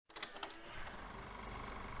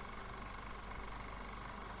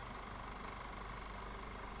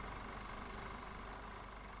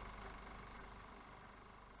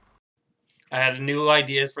I had a new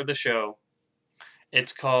idea for the show.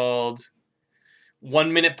 It's called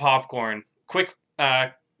 1 Minute Popcorn. Quick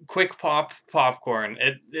pop popcorn.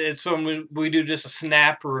 It's when we do just a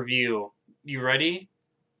snap review. You ready?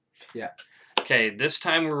 Yeah. Okay, this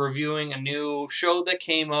time we're reviewing a new show that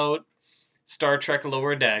came out, Star Trek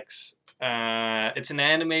Lower Decks. It's an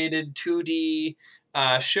animated 2D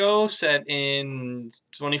show set in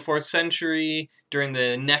 24th century during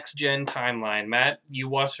the next gen timeline. Matt, you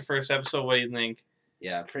watched the first episode. What do you think?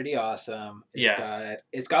 Yeah, pretty awesome. Yeah.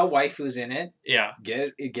 It's got waifus in it. Yeah.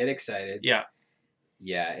 Get excited. Yeah.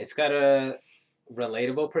 Yeah, it's got a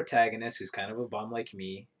relatable protagonist who's kind of a bum like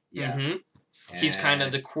me. Yeah. Mm-hmm. He's kind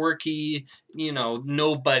of the quirky,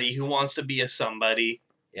 nobody who wants to be a somebody.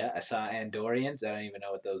 Yeah, I saw Andorians. I don't even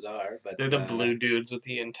know what those are, but they're the blue dudes with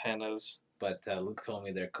the antennas. But Luke told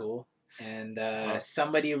me they're cool. And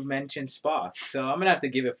somebody mentioned Spock, so I'm gonna have to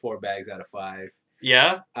give it 4 bags out of 5.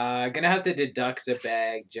 Yeah. Gonna have to deduct a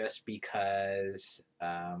bag just because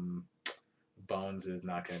Bones is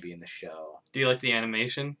not gonna be in the show. Do you like the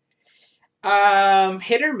animation?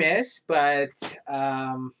 Hit or miss, but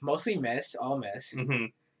mostly miss. All miss. Mm-hmm.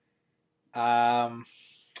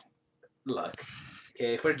 Look.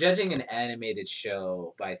 Okay, if we're judging an animated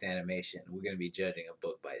show by its animation, we're gonna be judging a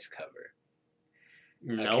book by its cover.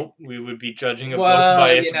 Nope, we would be judging a book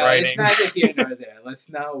by its writing. It's neither here nor there. Let's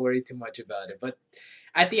not worry too much about it. But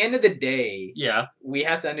at the end of the day, we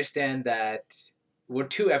have to understand that we're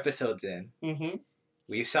 2 episodes in. Mm-hmm.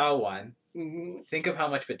 We saw 1. Mm-hmm. Think of how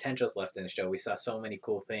much potential's left in the show. We saw so many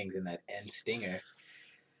cool things in that end stinger.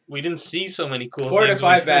 We didn't see so many cool 4 things.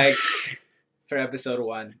 4 to 5 bags for episode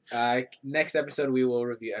 1. Next episode, we will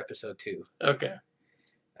review episode 2. Okay.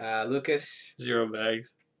 Lucas? 0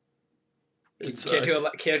 bags.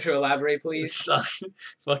 Care to elaborate, please? It sucked.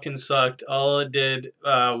 Fucking sucked. All it did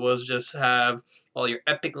was just have all your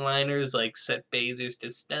epic liners like set Bezos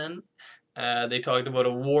to stun. They talked about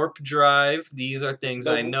a warp drive. These are things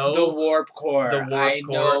I know. The warp core. I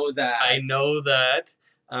know that.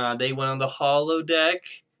 They went on the holodeck.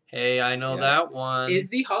 Hey, I know that one. Is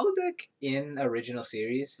the holodeck in original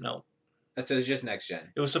series? No. So it's just next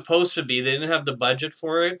gen. It was supposed to be. They didn't have the budget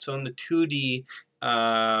for it. So in the 2D,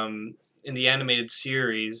 in the animated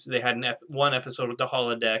series, they had one episode with the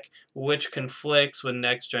holodeck, which conflicts with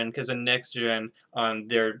next gen because in next gen on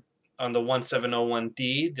the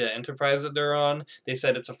 1701D, the Enterprise that they're on, they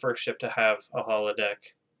said it's the first ship to have a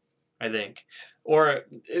holodeck, I think. Or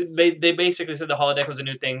they basically said the holodeck was a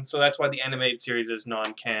new thing, so that's why the animated series is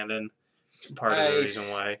non-canon. Part of the reason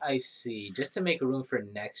why. I see. Just to make room for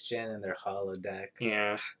next gen and their holodeck.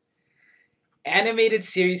 Yeah. Animated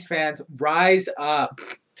series fans, rise up.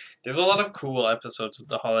 There's a lot of cool episodes with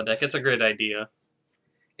the holodeck. It's a great idea.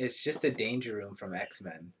 It's just the Danger Room from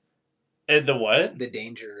X-Men. The what? The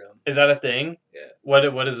Danger Room. Is that a thing? Yeah. What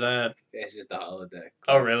is that? It's just the holodeck.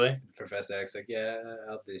 Oh, really? Professor X like, yeah,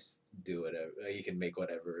 I'll just do whatever. You can make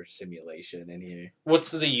whatever simulation in here.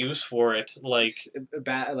 What's the use for it? Like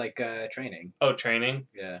training. Oh, training?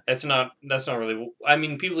 Yeah. That's not really. I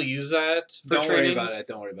mean, people use that for Don't training.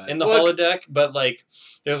 Don't worry about it. In the holodeck, but like,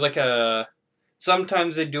 there's like a.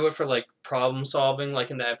 Sometimes they do it for like problem solving, like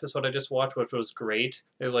in the episode I just watched, which was great.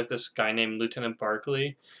 There's like this guy named Lieutenant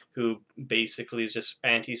Barkley who basically is just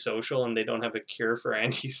antisocial, and they don't have a cure for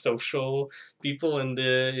antisocial people in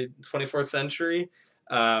the 24th century.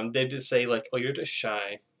 They just say like, "Oh, you're just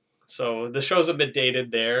shy." So the show's a bit dated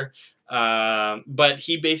there, but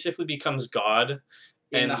he basically becomes God.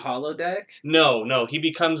 In the holodeck? No, he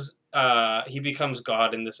becomes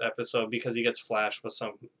God in this episode because he gets flashed with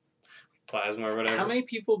some plasma or whatever. How many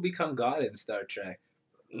people become God in Star Trek?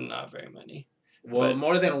 Not very many. Well,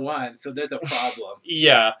 more than one, so there's a problem.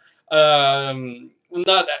 Yeah.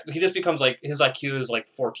 He just becomes like his IQ is like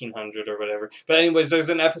 1400 or whatever. But anyways, there's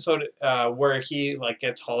an episode where he like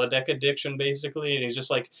gets holodeck addiction basically, and he's just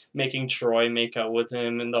like making Troy make out with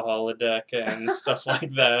him in the holodeck and stuff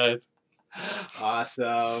like that.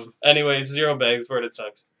 Awesome. Anyways, 0 bags for it. It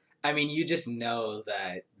sucks. I mean, you just know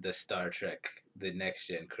that the Star Trek, the Next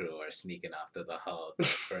Gen crew are sneaking off to the hull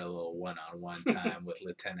for a little one-on-one time with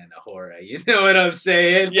Lieutenant Uhura. You know what I'm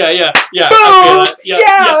saying? Yeah. Boom! I feel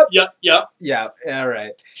that. Yeah. All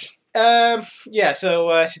right. Yeah.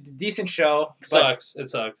 So it's a decent show. It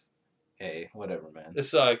sucks. Hey, whatever, man. It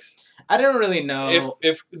sucks. I don't really know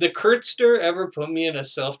if the Kurtzter ever put me in a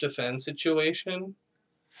self-defense situation,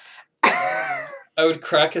 I would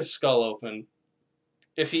crack his skull open.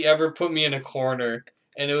 If he ever put me in a corner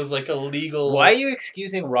and it was like a legal. Why are you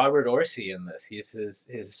excusing Robert Orsi in this? He's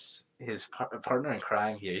his partner in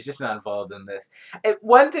crime here. He's just not involved in this.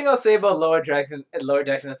 One thing I'll say about Lower Jackson,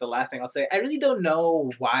 that's the last thing I'll say. I really don't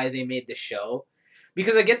know why they made the show,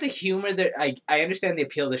 because I get the humor there. I understand the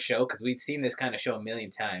appeal of the show because we've seen this kind of show a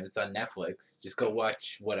million times. It's on Netflix. Just go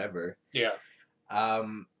watch whatever. Yeah.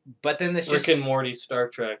 But then there's just Rick and Morty, Star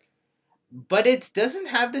Trek. But it doesn't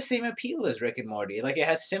have the same appeal as Rick and Morty. Like, it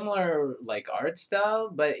has similar like art style,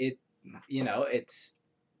 but it's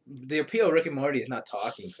the appeal of Rick and Morty is not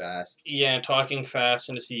talking fast. Yeah, talking fast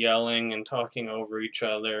and just yelling and talking over each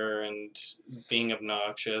other and being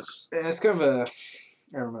obnoxious. And it's kind of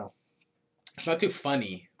I don't know. It's not too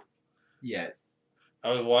funny yet. I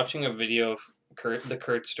was watching a video of the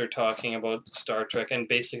Kurtster talking about Star Trek, and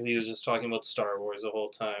basically he was just talking about Star Wars the whole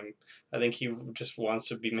time. I think he just wants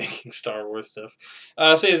to be making Star Wars stuff.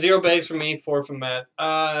 So yeah, 0 bags from me, 4 from Matt.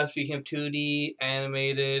 Speaking of 2D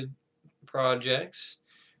animated projects,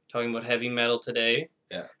 talking about Heavy Metal today.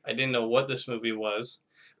 Yeah. I didn't know what this movie was.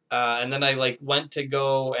 And then I went to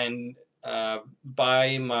go and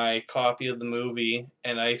buy my copy of the movie,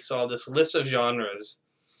 and I saw this list of genres.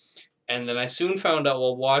 And then I soon found out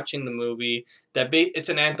while watching the movie that it's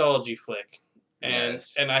an anthology flick. And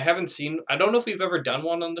Yes. and I haven't seen, I don't know if we've ever done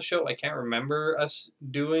one on the show. I can't remember us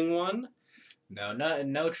doing one.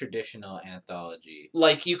 No traditional anthology.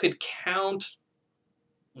 Like, you could count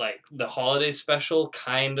like the holiday special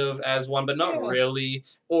kind of as one, but not really.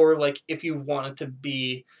 Or like if you wanted to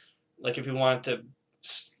be, like if you wanted to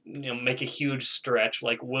make a huge stretch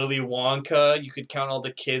like Willy Wonka, you could count all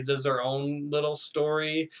the kids as their own little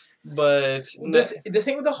story. But The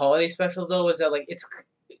thing with the holiday special though is that like it's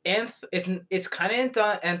kind of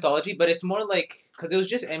anthology, but it's more like because it was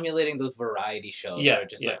just emulating those variety shows. Yeah, where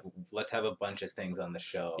just like let's have a bunch of things on the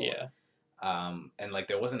show. Yeah. And like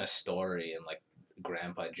there wasn't a story in like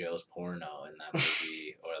Grandpa Joe's porno in that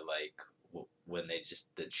movie, or like when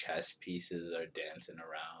the chess pieces are dancing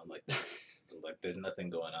around like. Like there's nothing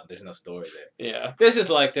going on. There's no story there. Yeah. This is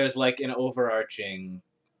like there's like an overarching.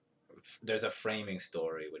 There's a framing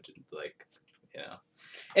story, which is like,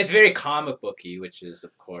 it's very comic booky, which is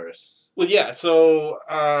of course. Well, yeah. So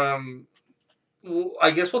I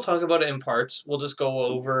guess we'll talk about it in parts. We'll just go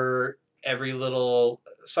over every little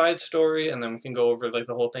side story, and then we can go over like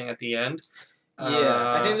the whole thing at the end.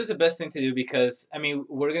 Yeah, I think that's the best thing to do because I mean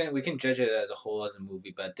we can judge it as a whole as a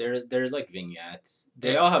movie, but they're like vignettes.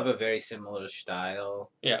 They all have a very similar style.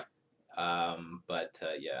 Yeah. But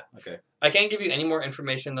yeah, okay. I can't give you any more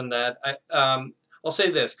information than that. I'll say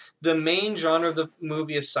this: the main genre of the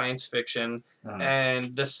movie is science fiction,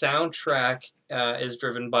 and the soundtrack is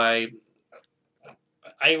driven by.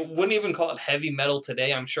 I wouldn't even call it heavy metal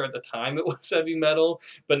today. I'm sure at the time it was heavy metal,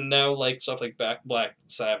 but now like stuff like Black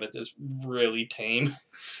Sabbath is really tame.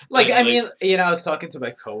 Like, I mean, I was talking to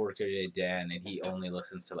my coworker today, Dan, and he only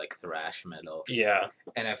listens to like thrash metal. Yeah.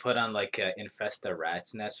 And I put on like Infest the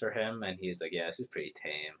Rat's Nest for him, and he's like, "Yeah, this is pretty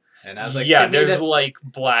tame." And I was like, "Yeah, there's like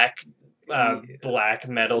black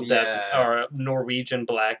metal or Norwegian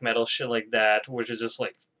black metal shit like that, which is just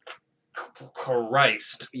like."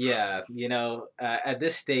 Christ. Yeah, at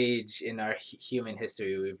this stage in our human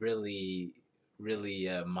history, we've really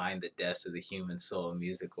mined the depths of the human soul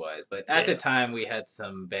music-wise. But at the time, we had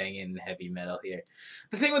some banging heavy metal here.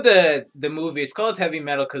 The thing with the movie, it's called Heavy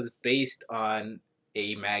Metal because it's based on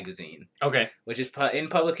a magazine. Okay. Which is in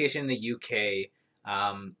publication in the UK.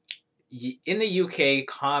 In the UK,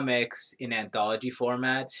 comics in anthology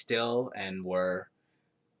format still and were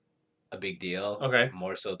a big deal. Okay.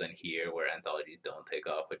 More so than here, where anthologies don't take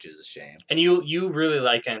off, which is a shame. And you really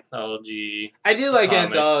like anthology. I do like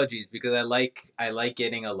anthologies because I like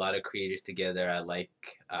getting a lot of creators together. I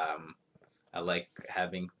like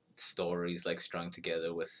having stories like strung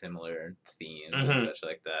together with similar themes and such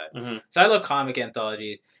like that. Mm-hmm. So I love comic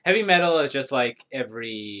anthologies. Heavy metal is just like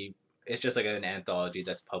it's just like an anthology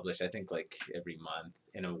that's published, I think, like every month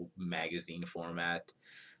in a magazine format.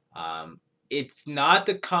 It's not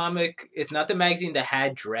the magazine that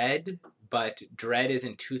had Dread, but Dread is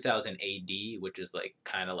in 2000 AD, which is like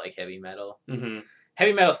kind of like heavy metal. Mm-hmm.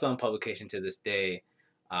 Heavy metal still in publication to this day.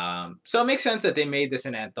 So it makes sense that they made this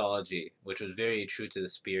an anthology, which was very true to the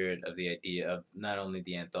spirit of the idea of not only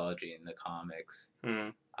the anthology in the comics,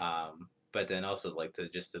 but then also like to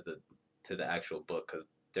the actual book, because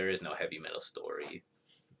there is no heavy metal story.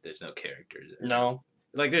 There's no characters. No.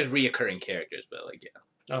 Like there's reoccurring characters, but like yeah.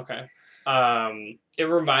 Okay. It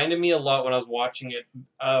reminded me a lot when I was watching it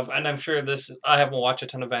of, and I'm sure I haven't watched a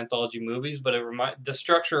ton of anthology movies, but the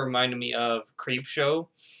structure reminded me of Creepshow,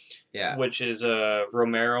 which is a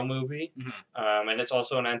Romero movie, and it's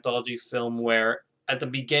also an anthology film where at the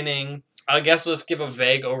beginning, I guess let's give a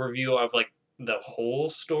vague overview of like the whole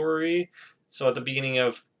story. So at the beginning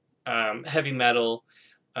of Heavy Metal,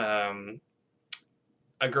 um,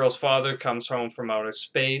 a girl's father comes home from outer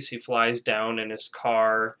space. He flies down in his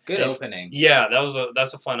car. Good opening. Yeah,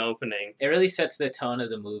 that's a fun opening. It really sets the tone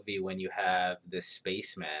of the movie when you have this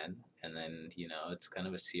spaceman, and then it's kind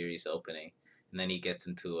of a serious opening, and then he gets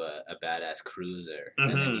into a badass cruiser,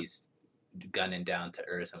 and then he's gunning down to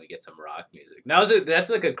Earth, and we get some rock music.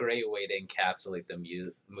 That's like a great way to encapsulate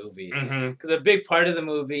the movie, because a big part of the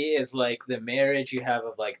movie is like the marriage you have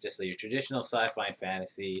of like just like your traditional sci-fi and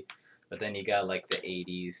fantasy, but then you got like the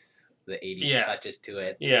 80s touches to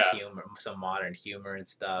it, humor, some modern humor and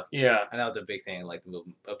stuff. Yeah, and that was a big thing like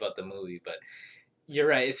about the movie. But you're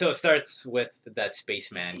right. So it starts with that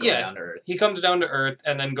spaceman going down to Earth. He comes down to Earth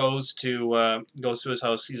and then goes to his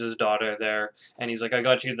house, sees his daughter there, and he's like, "I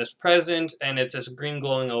got you this present," and it's this green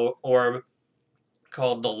glowing orb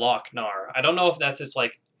called the Lochnar. I don't know if that's its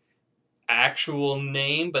like actual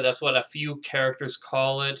name, but that's what a few characters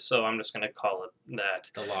call it, so I'm just gonna call it that.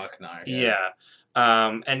 The Lochnar. Yeah.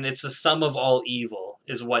 And it's the sum of all evil,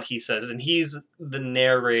 is what he says, and he's the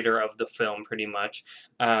narrator of the film, pretty much.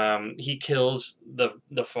 He kills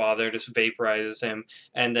the father, just vaporizes him,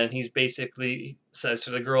 and then he's basically says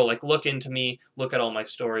to the girl, like, "Look into me, look at all my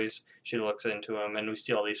stories." She looks into him, and we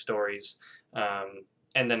see all these stories.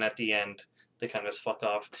 And then at the end, they kind of just fuck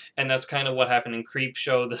off. And that's kind of what happened in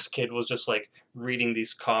Creepshow. This kid was just like reading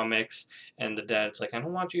these comics, and the dad's like, "I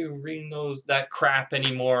don't want you reading that crap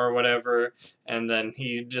anymore," or whatever. And then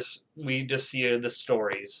we just see the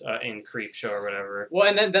stories in Creepshow or whatever. Well,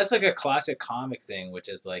 and then that's like a classic comic thing, which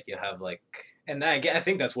is like you have like, and I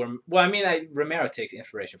think that's where. Well, I mean, Romero takes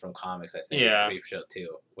inspiration from comics. I think. Yeah. Creepshow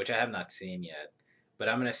too, which I have not seen yet. But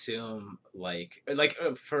I'm gonna assume like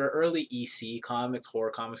for early EC comics, horror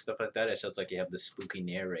comics, stuff like that, it's just like you have the spooky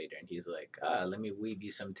narrator, and he's like, "Let me weave you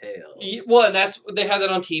some tales." Well, and they had that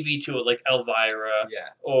on TV too, like Elvira. Yeah.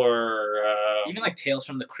 Or even like Tales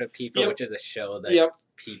from the Crypt Keeper, which is a show that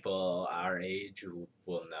people our age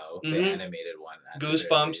will know. The animated one.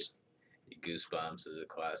 Goosebumps. Goosebumps is a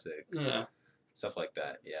classic. Yeah. Stuff like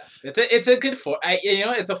that. Yeah. It's a good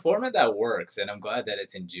it's a format that works, and I'm glad that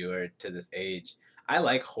it's endured to this age. I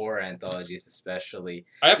like horror anthologies especially.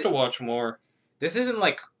 I have to watch more. This isn't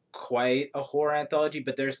like quite a horror anthology,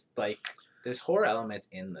 but there's horror elements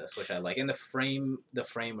in this which I like. And the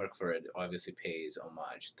framework for it obviously pays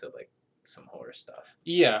homage to like some horror stuff.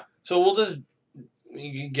 Yeah. So we'll just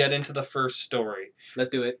get into the first story.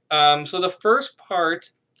 Let's do it. So the first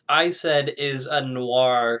part I said is a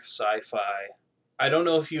noir sci-fi. I don't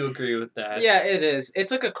know if you agree with that. Yeah, it is.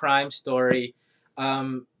 It's like a crime story.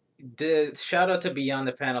 The shout out to Beyond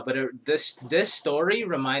the Panel, but this story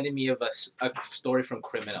reminded me of a story from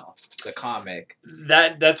Criminal, the comic.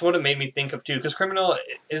 That's what it made me think of too, because Criminal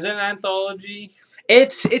is an anthology.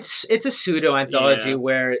 It's a pseudo anthology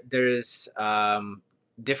where there's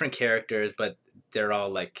different characters, but they're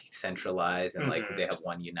all like centralized and like they have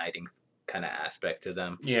one uniting kind of aspect to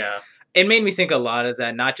them. Yeah. It made me think a lot of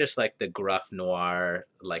that, not just like the gruff noir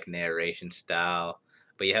like narration style.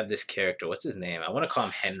 But you have this character. What's his name? I want to call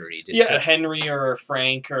him Henry. Henry or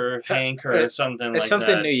Frank or Hank or something like that.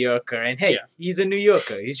 Something New Yorker. And hey, he's a New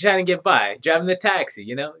Yorker. He's trying to get by, driving the taxi.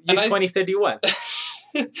 You're 2031.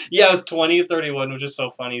 Yeah, it was 2031, which is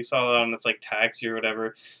so funny. You saw it on this like taxi or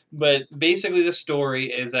whatever. But basically, the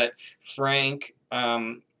story is that Frank,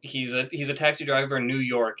 he's a taxi driver in New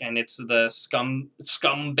York, and it's the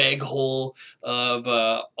scumbag hole of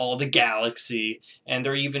all the galaxy, and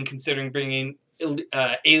they're even considering bringing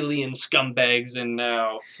alien scumbags in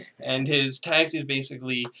now, and his taxi is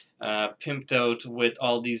basically pimped out with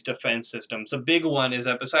all these defense systems. A big one is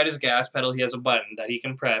that beside his gas pedal he has a button that he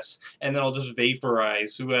can press, and then it'll just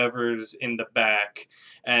vaporize whoever's in the back.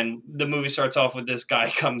 And the movie starts off with this guy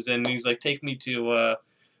comes in and he's like, "Take me to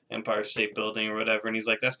Empire State Building or whatever," and he's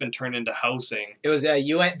like, "That's been turned into housing." It was the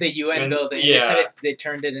UN building. Yeah. They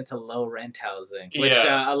turned it into low rent housing, which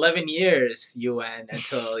 11 years UN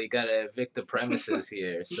until you gotta evict the premises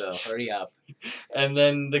here. So hurry up. And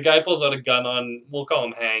then the guy pulls out a gun on, we'll call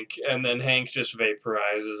him Hank, and then Hank just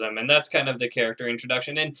vaporizes him, and that's kind of the character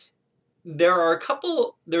introduction. And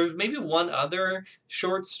there's maybe one other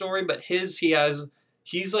short story, but he's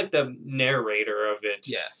like the narrator of it.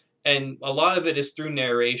 Yeah. And a lot of it is through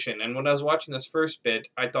narration. And when I was watching this first bit,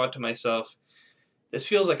 I thought to myself, this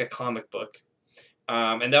feels like a comic book.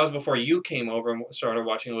 And that was before you came over and started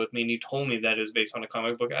watching it with me, and you told me that it was based on a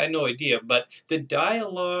comic book. I had no idea. But the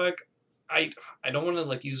dialogue, I don't want to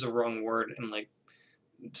like use the wrong word and like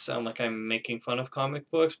sound like I'm making fun of comic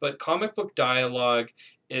books, but comic book dialogue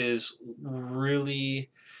is really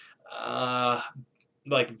uh,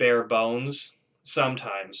 like bare bones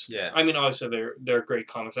sometimes. Yeah. I mean, obviously they're great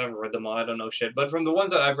comics. I haven't read them all. I don't know shit, but from the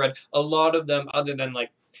ones that I've read, a lot of them, other than like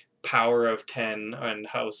Power of 10 and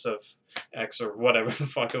House of X or whatever the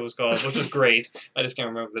fuck it was called, which was great. I just can't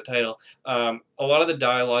remember the title. A lot of the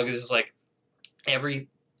dialogue is just like every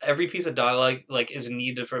every piece of dialogue like is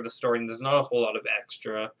needed for the story, and there's not a whole lot of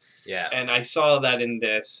extra. Yeah. And I saw that in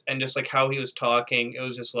this, and just like how he was talking, it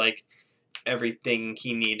was just like everything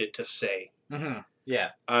he needed to say. Yeah.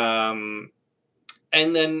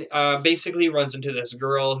 And then basically runs into this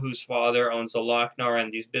girl whose father owns a Lochnar,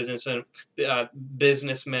 and these businessmen,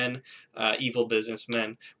 evil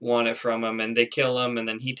businessmen, want it from him, and they kill him, and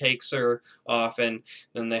then he takes her off, and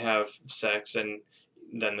then they have sex, and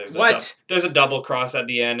then there's a double cross at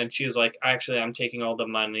the end, and she's like, actually, I'm taking all the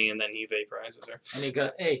money, and then he vaporizes her. And he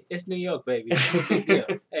goes, "Hey, it's New York, baby. No big deal.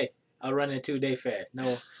 Hey, I'll run a 2-day fair.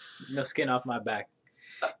 No skin off my back."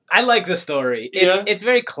 I like the story. It's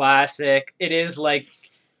very classic. It is like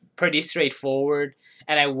pretty straightforward,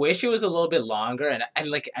 and I wish it was a little bit longer. And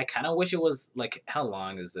I kind of wish it was like, how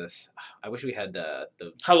long is this? I wish we had the.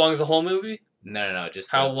 How long is the whole movie? No,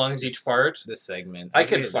 just how long is each part? This segment. I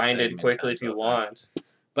could find it quickly if you want.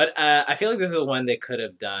 But I feel like this is one they could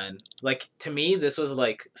have done. Like, to me, this was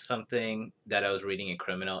like something that I was reading in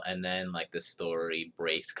Criminal, and then like the story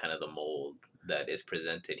breaks kind of the mold that is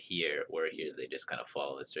presented here, where here they just kind of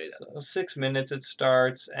follow it straight up. So 6 minutes it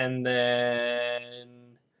starts, and then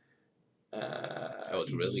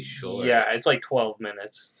it's really short. Yeah, it's like 12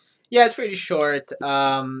 minutes. Yeah, it's pretty short.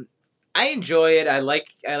 I enjoy it. I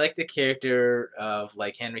like the character of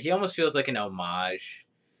like Henry. He almost feels like an homage,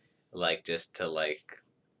 like just to like.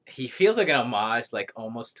 He feels like an homage, like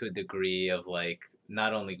almost to a degree of like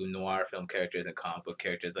not only noir film characters and comic book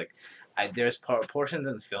characters. Like, there's portions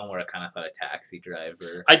in the film where I kind of thought of Taxi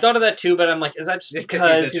Driver. I thought of that too, but I'm like, is that just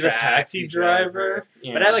because he's a taxi driver?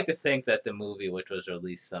 Yeah. But I like to think that the movie, which was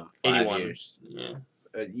released some 5 years,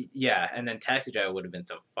 yeah, and then Taxi Driver would have been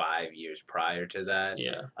some 5 years prior to that.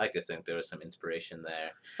 Yeah, I like to think there was some inspiration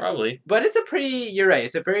there. Probably, but it's you're right.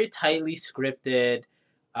 It's a very tightly scripted.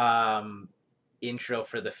 Intro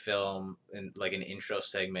for the film, and like an intro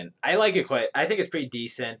segment. I like it I think it's pretty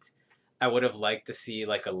decent. I would have liked to see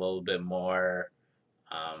like a little bit more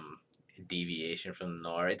deviation from the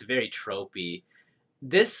noir. It's very tropey.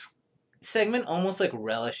 This segment almost like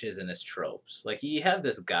relishes in its tropes. Like, you have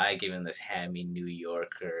this guy giving this hammy New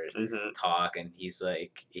Yorker talk, and he's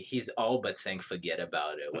all but saying forget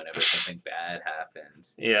about it whenever something bad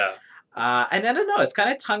happens. Yeah. And I don't know, it's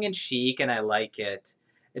kind of tongue in cheek, and I like it.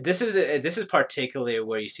 This is particularly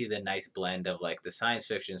where you see the nice blend of like the science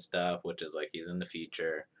fiction stuff, which is like he's in the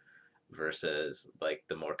future, versus like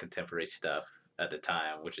the more contemporary stuff at the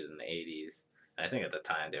time, which is in the 80s. And I think at the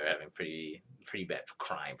time they were having pretty bad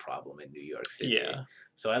crime problem in New York City. Yeah.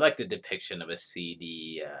 So I like the depiction of a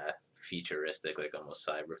seedy, futuristic, like almost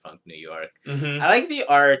cyberpunk New York. I like the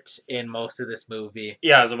art in most of this movie.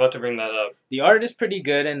 Yeah, I was about to bring that up. The art is pretty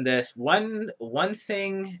good in this. One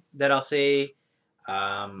thing that I'll say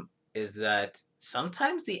is that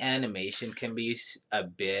sometimes the animation can be a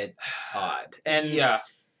bit odd,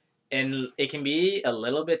 and it can be a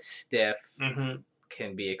little bit stiff,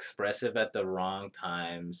 can be expressive at the wrong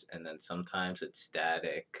times, and then sometimes it's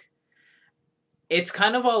static. It's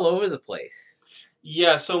kind of all over the place.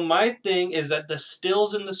 Yeah, so my thing is that the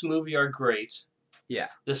stills in this movie are great. Yeah.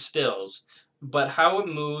 The stills. But how it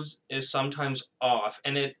moves is sometimes off,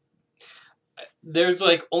 and there's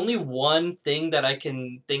like only one thing that I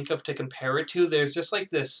can think of to compare it to. There's just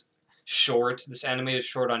like this animated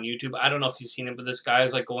short on YouTube. I don't know if you've seen it, but this guy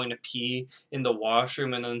is like going to pee in the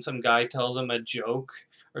washroom, and then some guy tells him a joke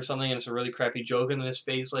or something, and it's a really crappy joke, and then his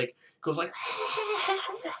face like goes like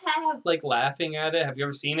like laughing at it. Have you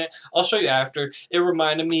ever seen it? I'll show you after. It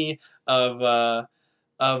reminded me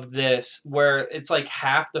of this, where it's like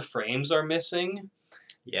half the frames are missing.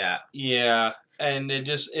 Yeah. Yeah. And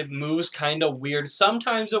it moves kind of weird.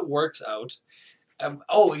 Sometimes it works out.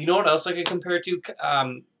 You know what else I could compare it to?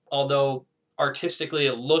 Although artistically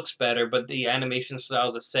it looks better, but the animation style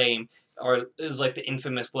is the same, or is like the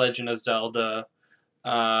infamous Legend of Zelda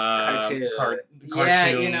cartoon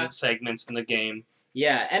segments in the game.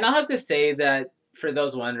 Yeah, and I'll have to say that for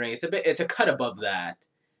those wondering, it's a cut above that,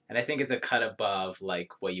 and I think it's a cut above like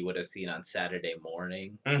what you would have seen on Saturday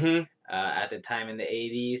Morning at the time in the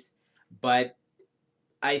 80s, but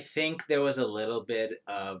I think there was a little bit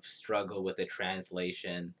of struggle with the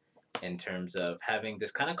translation in terms of having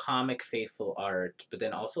this kind of comic faithful art, but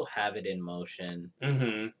then also have it in motion,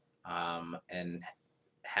 and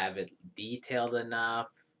have it detailed enough.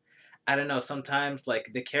 I don't know. Sometimes like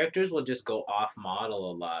the characters will just go off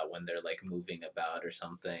model a lot when they're like moving about or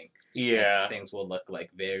something, and Yeah. things will look like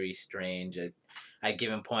very strange at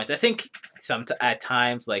given points. I think at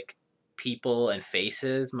times like people and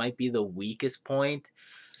faces might be the weakest point.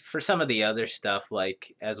 For some of the other stuff,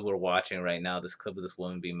 like as we're watching right now, this clip of this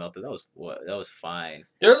woman being melted, that was fine.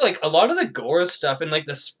 There are like a lot of the gore stuff and like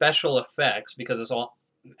the special effects because it's all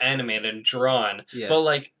animated and drawn. Yeah. But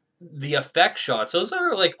like the effect shots, those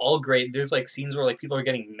are like all great. There's like scenes where like people are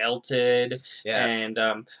getting melted. Yeah. And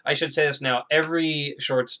I should say this now. Every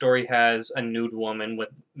short story has a nude woman with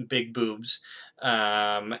big boobs.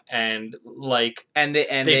 And like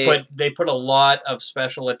they put a lot of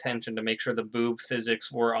special attention to make sure the boob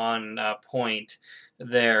physics were on point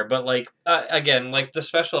there. But like again, like the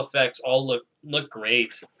special effects all look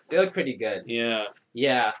great. They look pretty good. Yeah.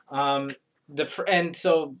 Yeah. And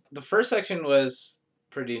so the first section was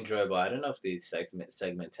pretty enjoyable. I don't know if these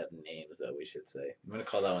segments have names that we should say. I'm gonna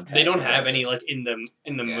call that one. They don't have any like in the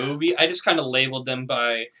Yeah. movie. I just kind of labeled them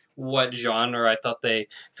by what genre I thought they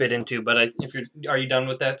fit into. But are you done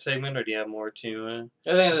with that segment, or do you have more to?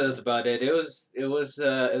 I think that's about it. It was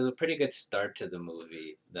a pretty good start to the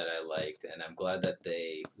movie that I liked, and I'm glad that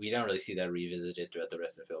we don't really see that revisited throughout the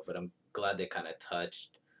rest of the film, but I'm glad they kind of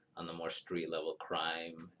touched on the more street level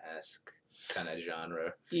crime-esque kind of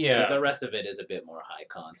genre. Yeah. Because the rest of it is a bit more high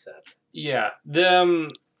concept. Yeah.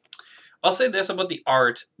 I'll say this about the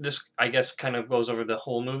art. This, I guess, kind of goes over the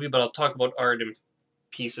whole movie, but I'll talk about art in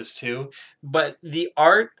pieces too. But the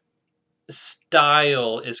art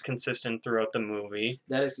style is consistent throughout the movie.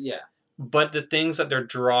 That is, yeah. But the things that they're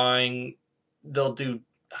drawing, they'll do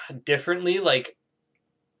differently. Like,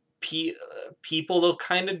 people they'll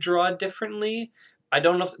kind of draw differently. I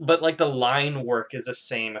don't know, but like the line work is the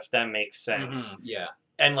same, if that makes sense. Mm-hmm. Yeah.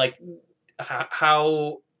 And like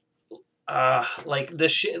how like the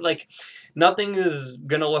shit, like nothing is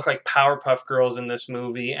gonna look like Powerpuff Girls in this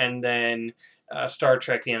movie, and then Star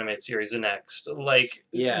Trek the animated series the next. Like,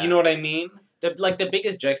 yeah, you know what I mean? The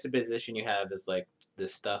biggest juxtaposition you have is like the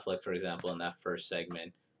stuff, like for example in that first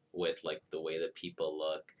segment with like the way that people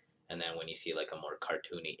look, and then when you see like a more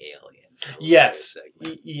cartoony alien. Yes.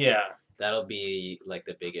 Yeah. That'll be like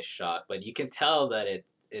the biggest shock, but you can tell that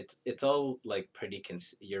it's all like pretty.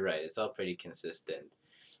 You're right. It's all pretty consistent.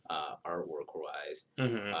 Artwork wise,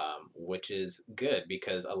 mm-hmm. Which is good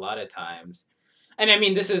because a lot of times, and I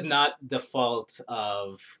mean this is not the fault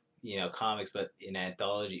of comics, but in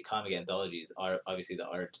comic anthologies are obviously the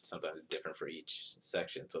art sometimes is different for each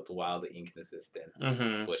section, so it's wildly inconsistent,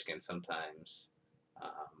 mm-hmm. which can sometimes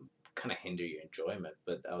kind of hinder your enjoyment.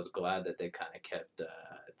 But I was glad that they kind of kept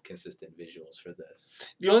consistent visuals for this.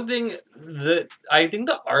 The only thing that I think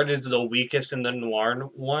the art is the weakest in the noir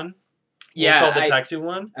one. Yeah, called the taxi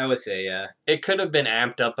one. I would say, yeah. It could have been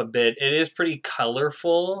amped up a bit. It is pretty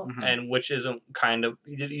colorful, mm-hmm. and which isn't kind of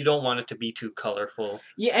you don't want it to be too colorful.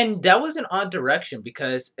 Yeah, and that was an odd direction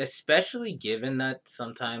because especially given that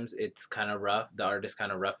sometimes it's kind of rough, the art is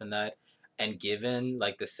kind of rough in that, and given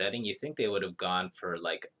like the setting, you think they would have gone for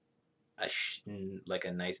like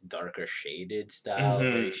a nice darker shaded style,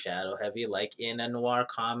 mm-hmm. very shadow heavy, like in a noir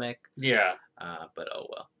comic. Yeah. But oh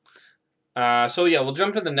well. So yeah, we'll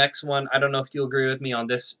jump to the next one. I don't know if you agree with me on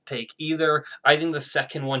this take either. I think the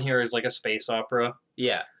second one here is like a space opera.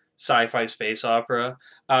 Yeah. Sci-fi space opera.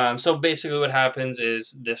 So basically what happens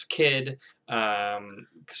is this kid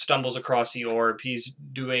stumbles across the orb. He's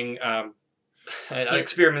doing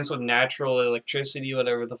experiments with natural electricity,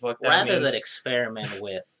 whatever the fuck that means. Rather than experiment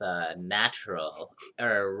with natural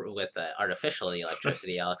or with artificial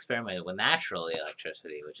electricity, I'll experiment with natural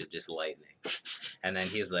electricity, which is just lightning. And then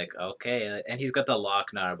he's like, okay, and he's got the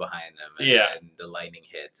Lochnar behind him, and, yeah, and the lightning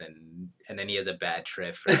hits, and then he has a bad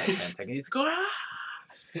trip for like 10 seconds. He's going,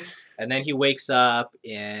 ah! And then he wakes up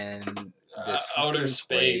in this outer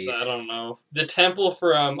space. place. I don't know, the temple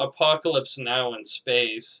from Apocalypse Now in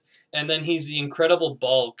space. And then he's the Incredible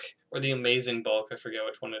Bulk, or the Amazing Bulk. I forget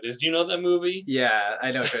which one it is. Do you know that movie? Yeah,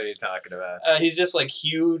 I know what you're talking about. He's just like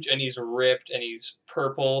huge, and he's ripped, and he's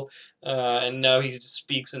purple, and now he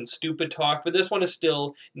speaks in stupid talk. But this one is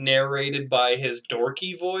still narrated by his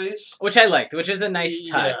dorky voice, which I liked, which is a nice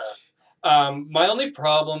touch. Yeah. My only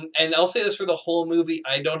problem, and I'll say this for the whole movie,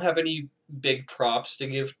 I don't have any big props to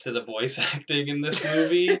give to the voice acting in this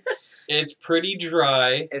movie. It's pretty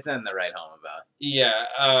dry. It's nothing to write home about. Yeah,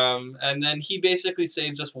 and then he basically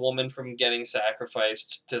saves this woman from getting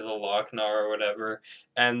sacrificed to the Lochnar or whatever,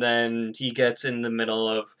 and then he gets in the middle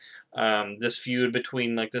of this feud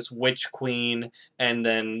between like this witch queen and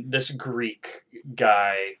then this Greek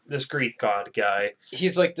guy, this Greek god guy.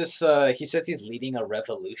 He's like this. He says he's leading a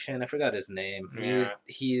revolution. I forgot his name. Yeah.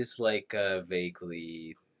 He's like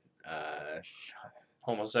vaguely.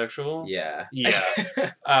 Homosexual. Yeah. Yeah.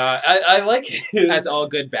 I like his. As all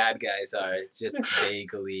good bad guys are. It's just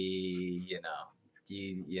vaguely, you know.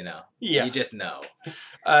 Yeah. You just know.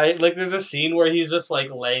 I like. There's a scene where he's just like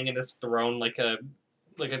laying in his throne like a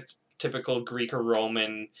typical Greek or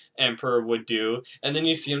Roman emperor would do, and then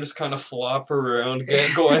you see him just kind of flop around,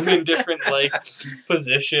 going in different like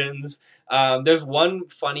positions. There's one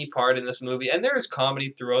funny part in this movie, and there is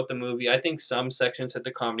comedy throughout the movie. I think some sections hit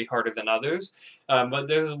the comedy harder than others, but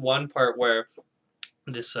there's one part where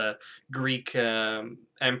this Greek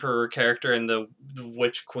emperor character and the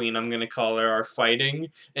witch queen, I'm gonna call her, are fighting,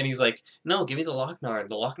 and he's like, "No, give me the Lochnar.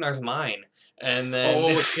 The Lochnar's mine." And then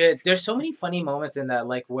oh shit! There's so many funny moments in that,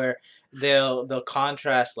 like where they'll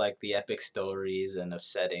contrast like the epic stories and of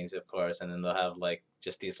settings, of course, and then they'll have like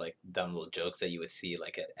just these like dumb little jokes that you would see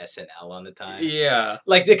like at SNL on the time. Yeah.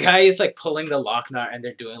 Like the guy is like pulling the Lochnar and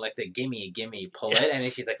they're doing like the gimme, pull it,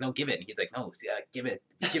 and she's like, no, give it. And he's like, no, give it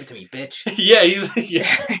to me, bitch. Yeah,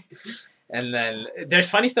 yeah. And then there's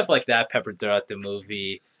funny stuff like that peppered throughout the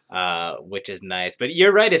movie, which is nice. But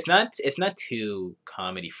you're right, it's not too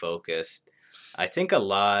comedy focused. I think a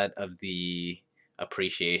lot of the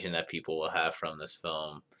appreciation that people will have from this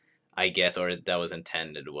film, I guess, or that was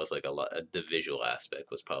intended, was like the visual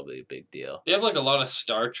aspect was probably a big deal. They have like a lot of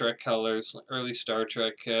Star Trek colors, early Star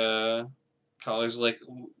Trek colors, like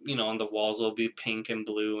on the walls will be pink and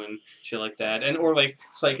blue and shit like that, and or like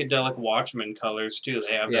psychedelic Watchmen colors too.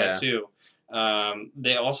 They have that too.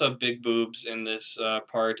 They also have big boobs in this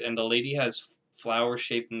part, and the lady has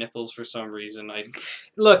flower-shaped nipples for some reason.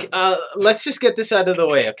 Look, let's just get this out of the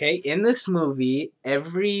way, okay? In this movie,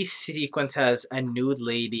 every sequence has a nude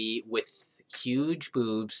lady with huge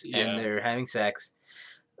boobs, and they're having sex.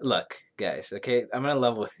 Look, guys, okay? I'm gonna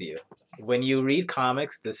level with you. When you read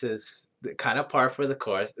comics, this is kind of par for the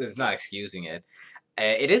course. It's not excusing it.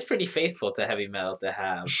 It is pretty faithful to heavy metal to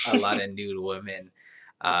have a lot of nude women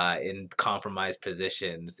in compromised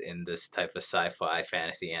positions in this type of sci-fi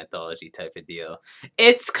fantasy anthology type of deal.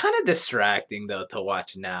 It's kind of distracting though to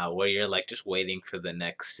watch now, where you're like just waiting for the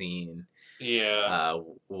next scene. Yeah.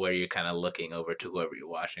 Where you're kind of looking over to whoever you're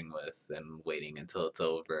watching with and waiting until it's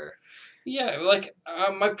over. Yeah, like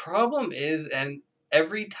my problem is, and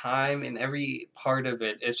every time in every part of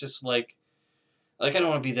it, it's just like I don't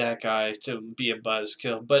want to be that guy to be a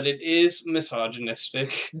buzzkill, but it is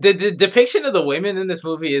misogynistic. The depiction of the women in this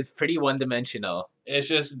movie is pretty one-dimensional. It's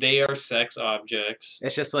just they are sex objects.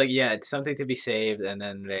 It's just like, yeah, it's something to be saved, and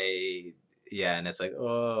then and it's like,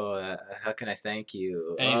 oh, how can I thank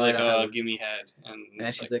you? And he's like, oh, give me head.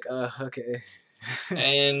 And she's like, oh, okay.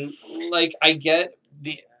 And like, I get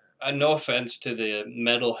the no offense to the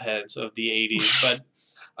metalheads of the 80s, but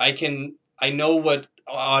I know what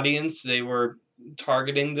audience they were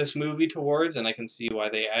targeting this movie towards, and I can see why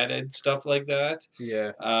they added stuff like that.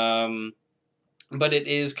 Yeah. But it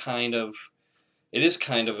is kind of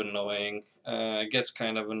annoying. It gets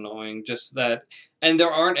kind of annoying, just that, and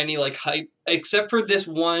there aren't any like hype except for this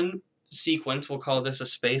one sequence. We'll call this a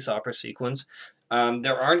space opera sequence.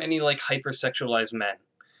 There aren't any like hypersexualized men.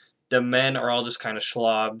 The men are all just kind of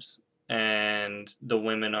schlobs, and the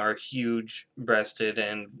women are huge breasted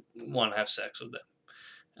and want to have sex with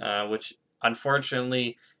them, which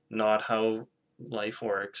unfortunately not how life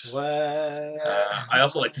works. What? I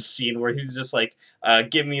also like the scene where he's just like,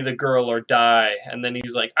 give me the girl or die, and then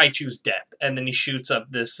he's like, I choose death, and then he shoots up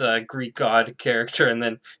this Greek god character and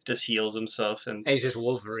then just heals himself, and he's just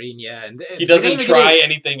Wolverine, yeah. And he doesn't try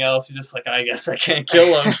anything else. He's just like, I guess I can't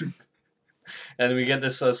kill him. And we get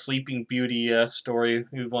this Sleeping Beauty story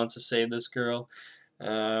who wants to save this girl.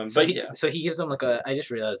 So he gives them like I just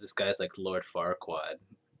realized this guy's like Lord Farquaad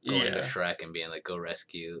going to Shrek and being like, go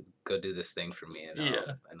do this thing for me,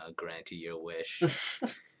 and I'll grant you your wish.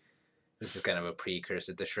 This is kind of a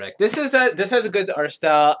precursor to Shrek. This has a good art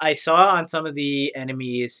style. I saw on some of the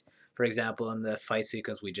enemies, for example, in the fight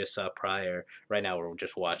sequence we just saw prior. Right now we're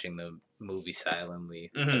just watching the movie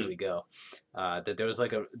silently as we go. That there was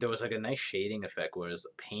like a nice shading effect where it was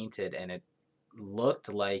painted and it looked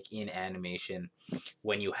like in animation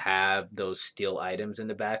when you have those still items in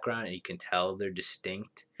the background and you can tell they're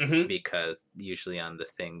distinct because usually on the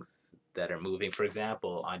things that are moving, for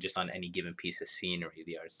example, on any given piece of scenery,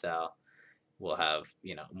 the art style will have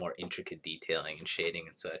more intricate detailing and shading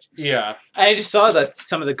and such. Yeah, I just saw that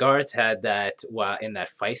some of the guards had that in that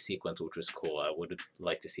fight sequence, which was cool. I would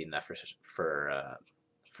like to see that for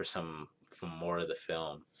some from more of the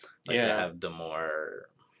film, like to Yeah. have the more,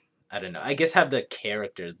 I don't know, I guess have the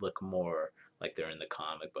characters look more like they're in the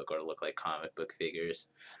comic book or look like comic book figures.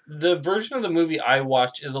 The version of the movie I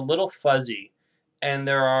watched is a little fuzzy, and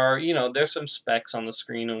there are, there's some specs on the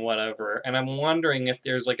screen and whatever. And I'm wondering if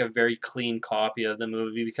there's like a very clean copy of the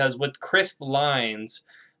movie because with crisp lines,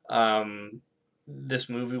 this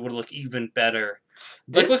movie would look even better.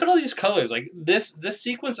 Like, look This at all these colors. Like this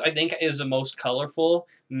sequence, I think, is the most colorful.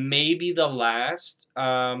 Maybe the last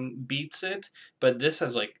beats it, but this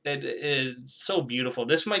has like it's so beautiful.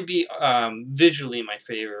 This might be visually my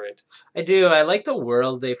favorite. I do. I like the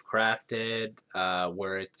world they've crafted,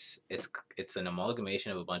 where it's an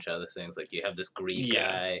amalgamation of a bunch of other things. Like you have this Greek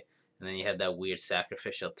Yeah. guy, and then you have that weird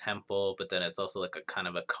sacrificial temple, but then it's also like a kind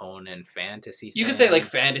of a Conan fantasy You thing. could say like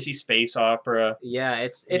fantasy space opera. Yeah,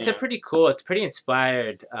 it's a Yeah. pretty cool. It's pretty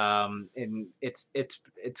inspired. And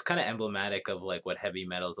it's kind of emblematic of like what heavy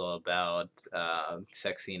metal's all about,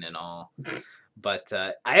 sex scene and all. But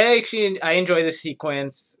I enjoy the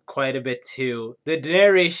sequence quite a bit too. The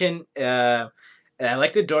narration, I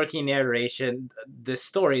like the dorky narration. The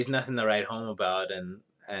story is nothing to write home about, and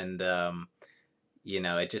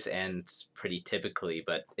it just ends pretty typically.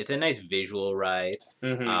 But it's a nice visual ride,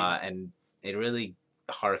 Hmm. and it really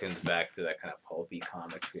harkens back to that kind of pulpy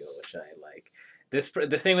comic feel, which I like.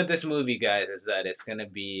 The thing with this movie, guys, is that it's gonna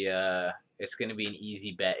be an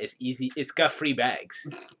easy bet. It's easy. It's got free bags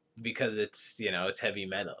because it's heavy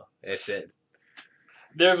metal. It's it.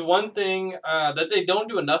 There's one thing that they don't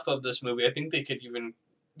do enough of this movie. I think they could even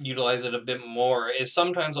utilize it a bit more. Is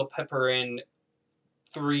sometimes they'll pepper in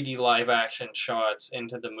 3D live action shots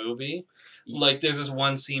into the movie. Like there's this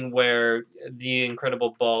one scene where the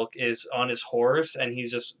Incredible Bulk is on his horse and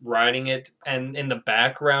he's just riding it, and in the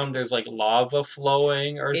background there's like lava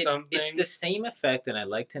flowing or It's something. the same effect, and I'd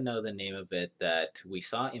like to know the name of it that we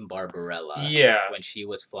saw in Barbarella Yeah, when she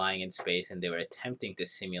was flying in space, and they were attempting to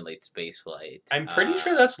simulate space flight. I'm pretty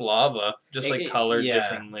sure that's lava, just like colored Yeah,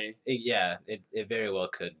 differently. it very well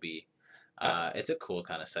could be. Uh, It's a cool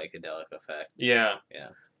kind of psychedelic effect. yeah.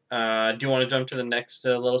 Yeah. Do you want to jump to the next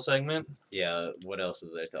little segment? Yeah. What else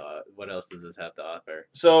does this have to offer?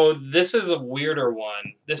 So this is a weirder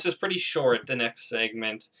one. This is pretty short, the next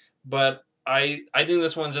segment, but I think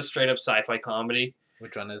this one's just straight up sci-fi comedy.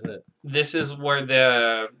 Which one is it? This is where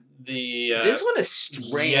the This one is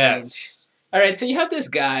strange. yes, All right, so you have this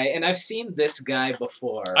guy, and I've seen this guy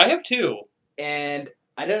before, I have two. and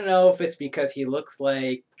I don't know if it's because he looks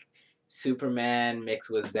like Superman mixed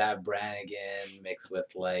with Zab Brannigan mixed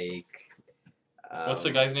with like What's the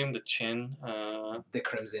um, guy's name? The Chin. the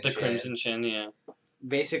Crimson The Chin. Crimson Chin. Yeah.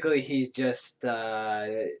 Basically, he's just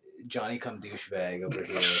Johnny come douchebag over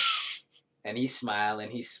here. And he's smiling,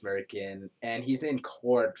 he's smirking, and he's in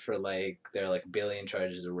court for there are like billion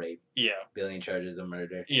charges of rape, Yeah. billion charges of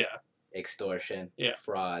murder, Yeah. extortion, Yeah.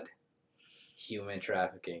 fraud, human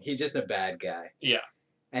trafficking. He's just a bad guy. Yeah.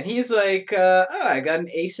 And he's like, I got an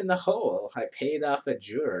ace in the hole. I paid off a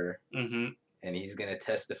juror, Mm-hmm. and he's gonna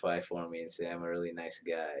testify for me and say I'm a really nice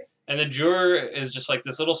guy. And the juror is just like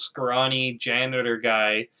this little scrawny janitor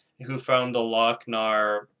guy who found the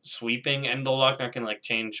Lochnar sweeping, and the Lochnar can like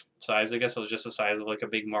change size. I guess it was just the size of like a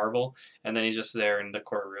big marble, and then he's just there in the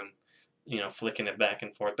courtroom, flicking it back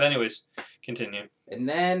and forth. But anyways, continue. And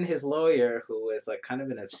then his lawyer, who is like kind of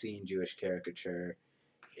an obscene Jewish caricature,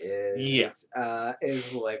 is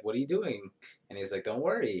like, "What are you doing?" And he's like, "Don't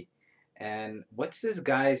worry." And what's this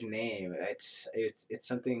guy's name? It's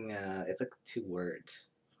something. It's like 2 words.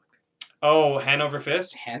 Oh, Hanover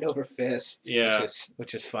Fist. Hand over fist. Yeah.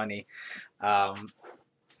 Which is funny. Um,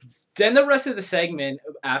 Then the rest of the segment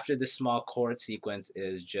after the small chord sequence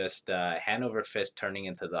is just Hanover Fist turning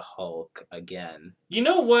into the Hulk again. You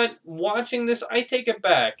know what? Watching this, I take it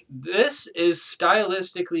back. This is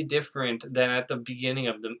stylistically different than at the beginning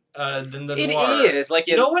of than the noir. It is like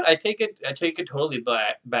You know what? I take it totally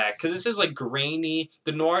back because this is like grainy.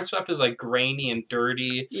 The noir stuff is like grainy and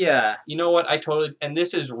dirty. Yeah. You know what? And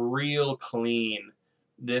this is real clean.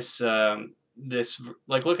 This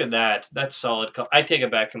like look at that. That's solid. I take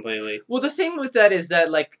it back completely. Well, the thing with that is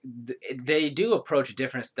that like they do approach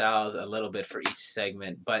different styles a little bit for each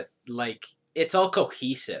segment, but like it's all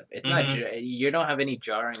cohesive. It's not you don't have any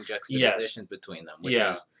jarring juxtapositions between them,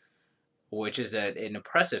 which is an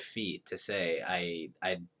impressive feat to say.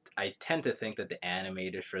 I tend to think that the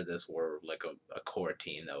animators for this were like a core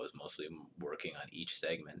team that was mostly working on each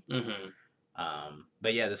segment.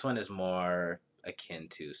 But yeah, this one is more akin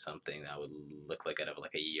to something that would look like out of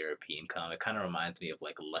like a European comic. Kind of reminds me of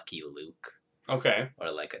like Lucky Luke. Okay.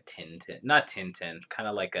 or like a Tintin, not Tintin, kind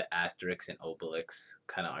of like a Asterix and Obelix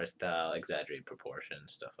kind of art style, exaggerated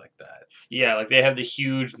proportions, stuff like that. Yeah, like they have the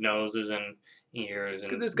huge noses and ears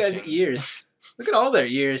Look at and this guy's chin. ears. Look at all their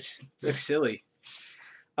ears. Look silly.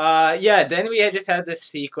 Yeah. Then we had just had this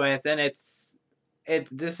sequence, and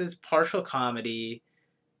this is partial comedy,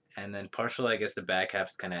 and then partial, I guess, the back half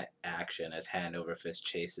is kind of action as Hand Over Fist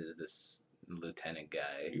chases this lieutenant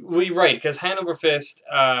guy. Right, because Hanover Fist,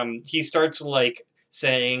 he starts like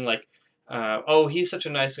saying like, "Oh, he's such a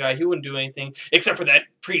nice guy. He wouldn't do anything except for that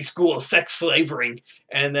preschool sex slavering."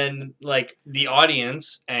 And then like the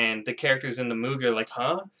audience and the characters in the movie are like,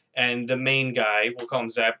 "Huh?" And the main guy, we'll call him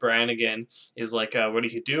Zap Brannigan, is like, "What are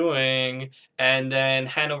you doing?" And then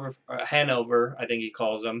Hanover, I think he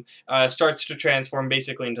calls him, starts to transform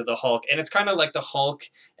basically into the Hulk, and it's kind of like the Hulk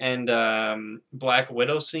and Black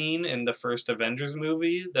Widow scene in the first Avengers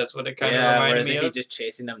movie. That's what it kind of Yeah, reminded where me he's of. just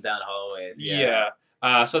chasing them down hallways. Yeah. Yeah.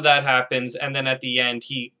 So that happens, and then at the end,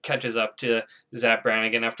 he catches up to Zap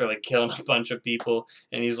Brannigan after like killing a bunch of people,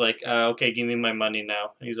 and he's like, "Okay, give me my money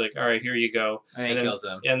now." And he's like, "All right, here you go." And he And then kills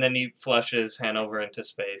him. he flushes Hanover into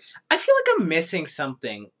space. I feel like I'm missing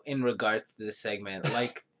something in regards to this segment.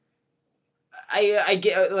 Like, I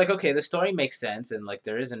get like, okay, the story makes sense, and like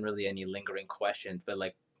there isn't really any lingering questions, but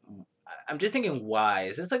like I'm just thinking, why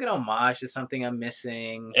is this like an homage to something I'm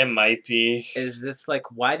missing? It might be. Is this like,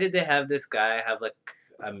 why did they have this guy have like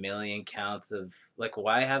a million counts of, like,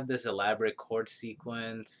 why have this elaborate chord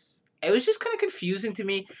sequence? It was just kind of confusing to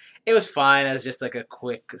me. It was fine as just like a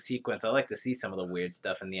quick sequence. I like to see some of the weird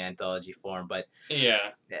stuff in the anthology form, but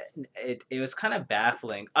Yeah. it was kind of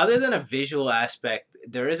baffling. Other than a visual aspect,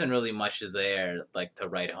 there isn't really much there like to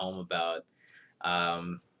write home about.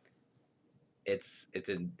 Um, it's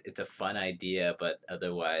a fun idea, but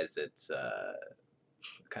otherwise it's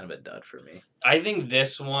kind of a dud for me. I think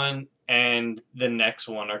this one and the next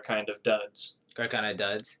one are kind of duds. Are kind of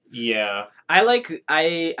duds. Yeah. I like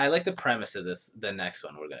the premise of the next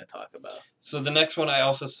one we're gonna talk about. So the next one I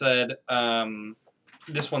also said,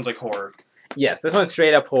 this one's like horror. Yes, this one's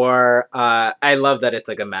straight up horror. I love that it's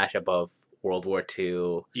like a mashup of World War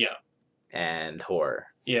II. Yeah. And horror.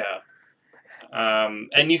 Yeah.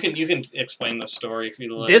 And you can explain the story if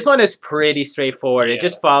you like. This one is pretty straightforward. Yeah. It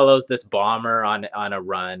just follows this bomber on a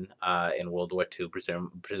run in World War II,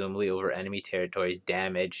 presumably over enemy territories,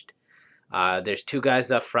 damaged. There's two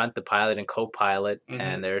guys up front, the pilot and co-pilot,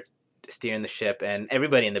 and they're steering the ship, and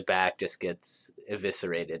everybody in the back just gets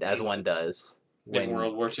eviscerated, as one does in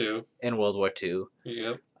World War II. In World War II.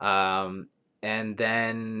 Yep. And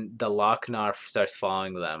then the Lochnar starts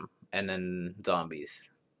following them, and then zombies.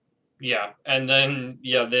 Yeah, and then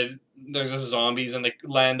there's just zombies, and they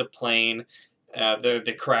land a plane.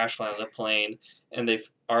 They crash land the plane, and they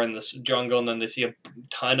are in this jungle, and then they see a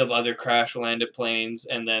ton of other crash landed planes,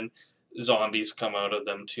 and then zombies come out of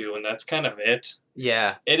them too, and that's kind of it.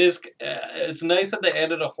 Yeah, it is. It's nice that they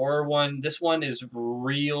added a horror one. This one is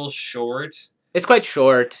real short. It's quite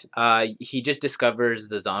short. He just discovers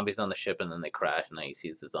the zombies on the ship, and then they crash, and then he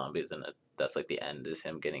sees the zombies, and that's like the end is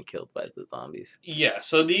him getting killed by the zombies. Yeah.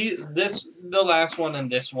 So the last one and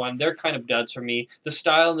this one, they're kind of duds for me. The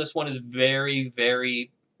style in this one is very, very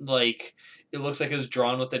like, it looks like it was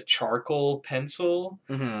drawn with a charcoal pencil.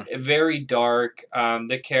 Mm-hmm. Very dark.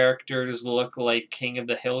 The characters look like King of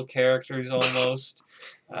the Hill characters almost.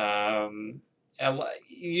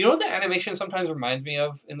 You know what the animation sometimes reminds me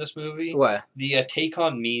of in this movie? What? The Take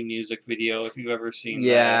On Me music video, if you've ever seen that.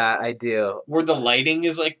 Yeah, I do. Where the lighting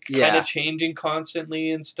is like kind of changing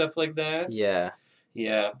constantly and stuff like that. Yeah.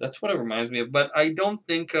 Yeah, that's what it reminds me of. But I don't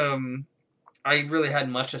think I really had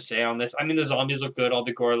much to say on this. I mean, the zombies look good. All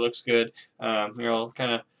the gore looks good. Here, I'll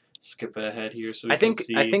kind of skip ahead here so we can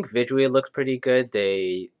see. I think visually it looks pretty good.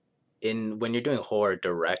 When you're doing horror,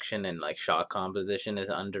 direction and like shot composition is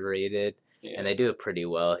underrated. Yeah. And they do it pretty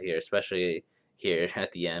well here, especially here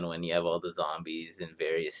at the end when you have all the zombies in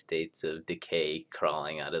various states of decay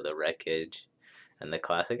crawling out of the wreckage, and the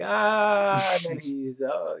classic and then he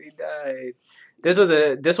died.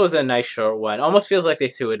 This was a nice short one. Almost feels like they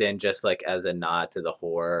threw it in just like as a nod to the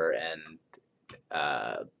horror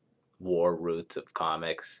and war roots of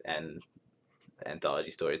comics and anthology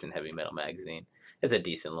stories in Heavy Metal Magazine. It's a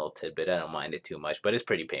decent little tidbit. I don't mind it too much, but it's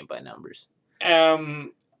pretty paint by numbers.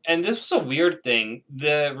 And this was a weird thing.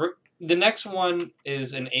 The next one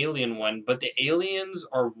is an alien one, but the aliens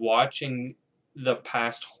are watching the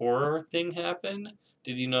past horror thing happen.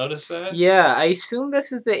 Did you notice that? Yeah, I assume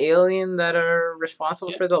this is the alien that are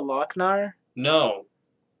responsible for the Lochnar. No.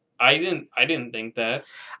 I didn't think that.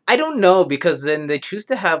 I don't know because then they choose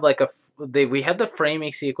to have like we have the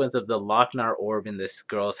framing sequence of the Lochnar orb in this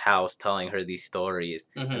girl's house telling her these stories,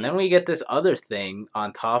 and then we get this other thing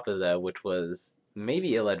on top of that, which was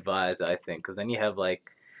maybe ill advised, I think, because then you have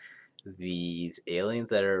like these aliens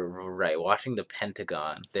that are watching the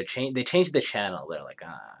Pentagon. They changed the channel. They're like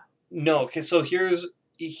No, okay. So here.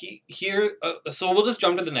 So we'll just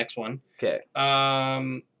jump to the next one. okay.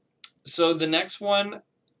 So the next one,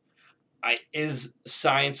 is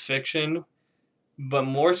science fiction, but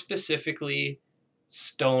more specifically,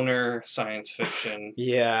 stoner science fiction.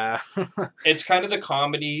 Yeah. It's kind of the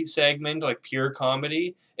comedy segment, like pure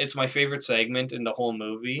comedy. It's my favorite segment in the whole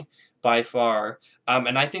movie by far.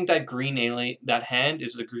 And I think that green alien, that hand,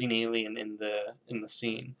 is the green alien in the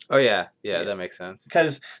scene. Oh yeah, that makes sense.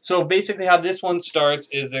 Because so basically, how this one starts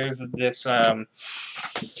is there's this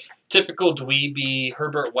typical dweeby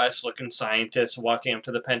Herbert West looking scientist walking up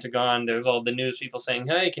to the Pentagon. There's all the news people saying,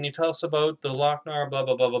 "Hey, can you tell us about the Lochnar?" Blah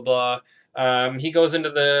blah blah blah blah. He goes into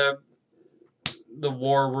the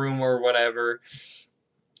war room or whatever,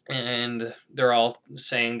 and they're all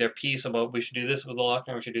saying their piece about we should do this with the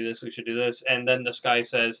Lochnar, we should do this, we should do this, and then this guy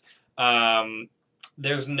says,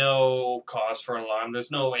 "There's no cause for alarm. There's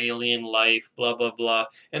no alien life." Blah blah blah.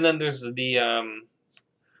 And then there's the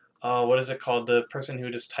what is it called? The person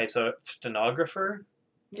who just types out stenographer?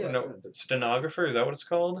 Yeah, no, stenographer, is that what it's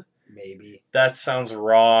called? Maybe. That sounds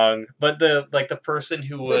wrong. But the person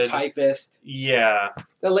who would the typist. Yeah.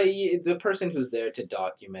 The person who's there to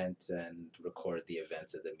document and record the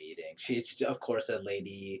events of the meeting. She's of course a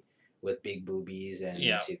lady with big boobies and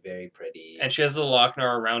she's very pretty. And she has the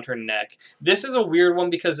Lochnar around her neck. This is a weird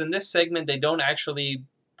one because in this segment they don't actually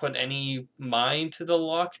put any mind to the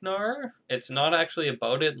Lochnar. It's not actually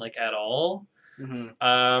about it like at all.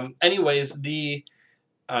 Mm-hmm. Anyways, the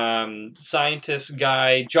scientist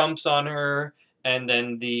guy jumps on her, and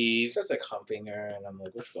then he starts like humping her, and I'm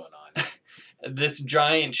like, what's going on? This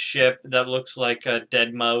giant ship that looks like a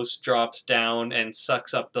dead mouse drops down and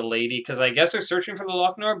sucks up the lady, because I guess they're searching for the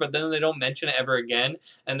Lochnar, but then they don't mention it ever again,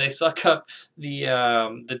 and they suck up the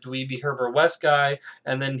dweeby Herbert West guy,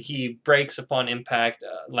 and then he breaks upon impact,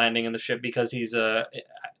 landing in the ship because he's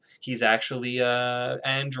actually a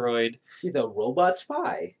android. He's a robot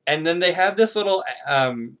spy. And then they have this little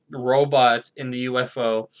robot in the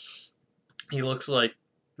UFO. He looks like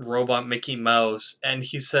robot Mickey Mouse, and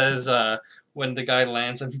he says, when the guy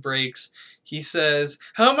lands and breaks, he says,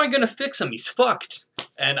 "How am I gonna fix him? He's fucked."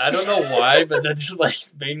 And I don't know why, but that just like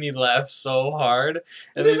made me laugh so hard.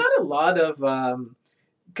 And there's not a lot of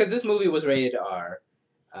because this movie was rated R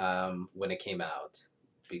when it came out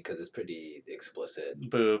because it's pretty explicit.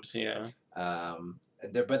 Boobs, yeah.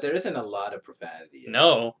 But there isn't a lot of profanity.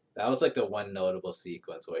 No. That was like the one notable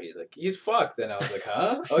sequence where he's like, "He's fucked," and I was like,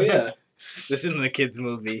 "Huh? Oh yeah." This isn't a kids'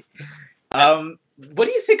 movie. What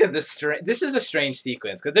do you think of this? This is a strange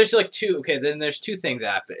sequence because there's like two. Okay, then there's two things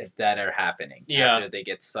that are happening after they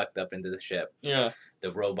get sucked up into the ship. Yeah.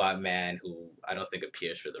 The robot man, who I don't think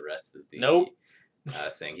appears for the rest of the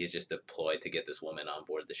thing. He's just deployed to get this woman on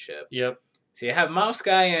board the ship. Yep. So you have mouse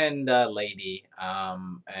guy and lady,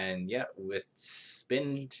 and yeah, it's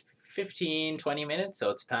been 15, 20 minutes,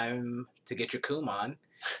 so it's time to get your coom on.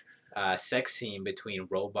 Sex scene between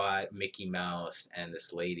robot Mickey Mouse and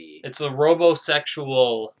this lady. It's a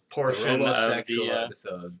robosexual portion of the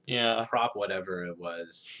episode. Yeah. Prop whatever it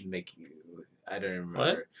was. I don't remember.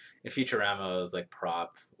 What? In Futurama, it was like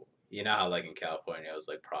prop. You know how like in California, it was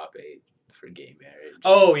like prop 8 for gay marriage.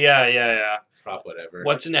 Oh yeah. Prop whatever.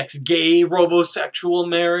 What's next? Gay robosexual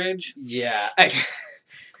marriage? Yeah.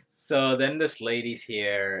 So then this lady's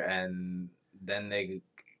here, and then they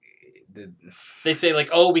say like,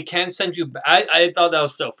 "Oh, we can't send you back." I thought that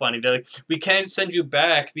was so funny. They're like, "We can't send you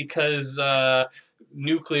back because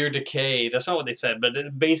nuclear decay." That's not what they said, but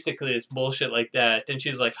basically it's bullshit like that. And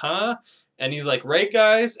she's like, "Huh?" And he's like, "Right,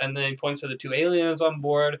 guys?" And then he points to the two aliens on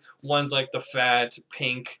board. One's like the fat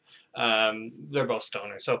pink. They're both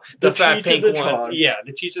stoners. So the fat pink one, Chong. Yeah,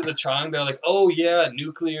 the Cheech and the Chong. They're like, "Oh yeah,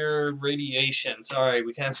 nuclear radiation. Sorry,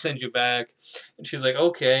 we can't send you back." And she's like,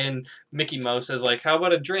 "Okay." And Mickey Mouse is like, "How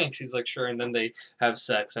about a drink?" She's like, "Sure." And then they have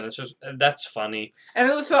sex, and it's just that's funny. And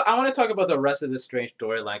also, I want to talk about the rest of the strange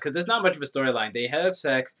storyline because there's not much of a storyline. They have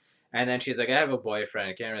sex. And then she's like, "I have a boyfriend.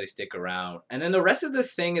 I can't really stick around." And then the rest of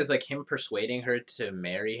this thing is like him persuading her to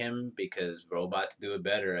marry him because robots do it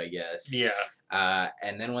better, I guess. Yeah.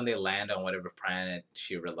 And then when they land on whatever planet,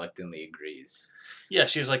 she reluctantly agrees. Yeah,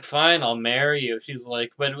 she's like, fine, I'll marry you. She's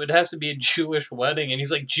like, but it has to be a Jewish wedding. And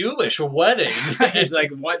he's like, Jewish wedding? He's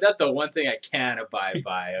like, what? That's the one thing I can't abide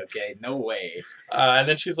by. Okay, no way. And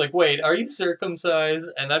then she's like, wait, are you circumcised?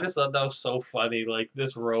 And I just thought that was so funny. Like,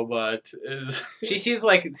 this robot is. She sees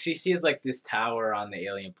like this tower on the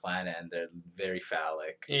alien planet, and they're very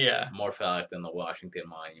phallic. Yeah. More phallic than the Washington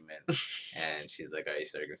Monument. And she's like, "Are you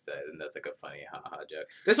circumcised?" And that's like a funny haha joke.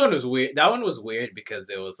 This one was weird. That one was weird because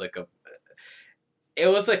it was like a. It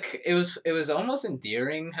was almost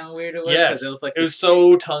endearing how weird it was. Yes, It was like it was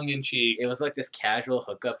so tongue in cheek. It was like this casual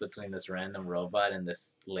hookup between this random robot and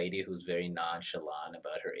this lady who's very nonchalant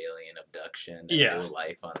about her alien abduction and Yeah. her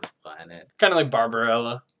life on this planet. Kind of like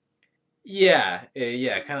Barbarella. Yeah,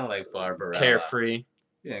 kind of like Barbarella. Carefree.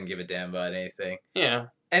 She didn't give a damn about anything. Yeah.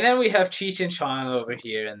 And then we have Cheech and Chong over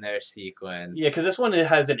here in their sequence. Yeah, because this one it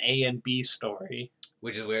has an A and B story.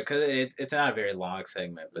 Which is weird because it's not a very long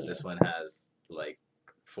segment, but this one has like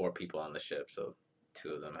 4 people on the ship, so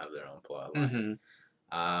 2 of them have their own plot line.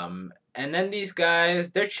 Mm-hmm. And then these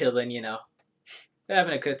guys, they're chilling, you know. They're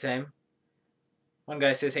having a good time. One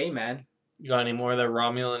guy says, "Hey man, You got any more of that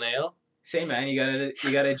Romulan ale?" say man, you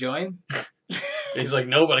gotta join." He's like,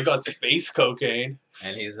 no, but I got space cocaine.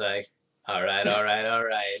 And he's like, all right.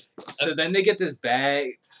 So then they get this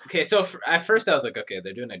bag. Okay, so at first I was like, okay,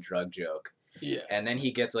 they're doing a drug joke. Yeah. And then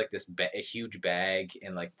he gets like this a huge bag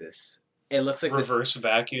in like this. It looks like reverse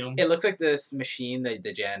vacuum. It looks like this machine that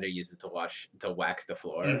the janitor uses to wax the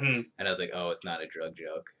floor. Mm-hmm. And I was like, oh, it's not a drug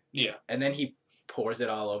joke. Yeah. And then he pours it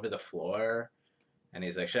all over the floor. And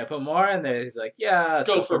he's like, should I put more? And then he's like, yeah, let's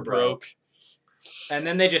go for broke. And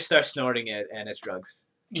then they just start snorting it, and it's drugs.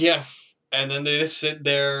 Yeah. And then they just sit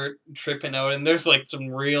there tripping out, and there's like some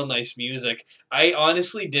real nice music. I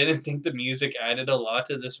honestly didn't think the music added a lot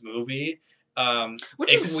to this movie.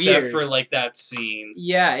 Which is weird. Except for like that scene.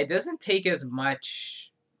 Yeah, it doesn't take as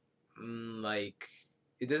much, it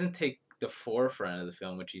doesn't take the forefront of the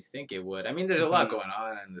film, which you think it would. I mean, there's a lot going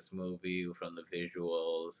on in this movie, from the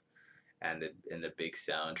visuals and the big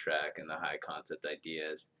soundtrack and the high concept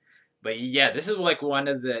ideas. But yeah, this is like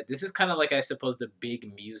this is kind of like, I suppose, the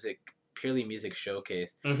big purely music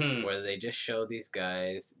showcase, where they just show these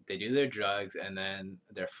guys, they do their drugs, and then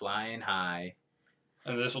they're flying high.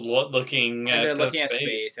 And this looking at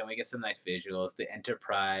space, and we get some nice visuals. The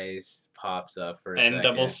Enterprise pops up for a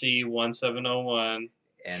NCC 1701.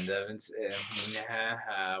 And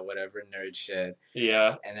whatever nerd shit.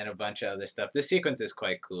 Yeah. And then a bunch of other stuff. This sequence is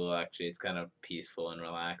quite cool, actually. It's kind of peaceful and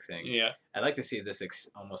relaxing. Yeah. I'd like to see this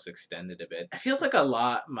almost extended a bit. It feels like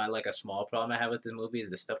a small problem I have with the movie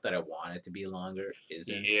is the stuff that I want it to be longer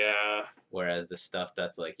isn't. Yeah. Whereas the stuff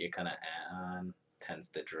that's like you're kind of on tends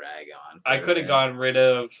to drag on. I could have gotten rid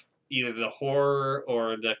of either the horror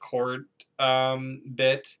or the court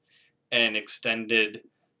bit and extended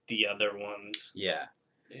the other ones. Yeah.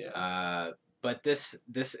 Yeah. But this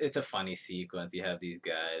it's a funny sequence. You have these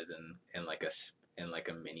guys in like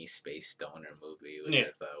a mini space stoner movie, which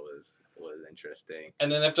I thought was interesting. And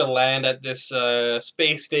then they have to land at this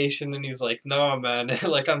space station, and he's like, "No, man,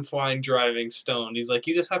 like I'm fine driving stoned." He's like,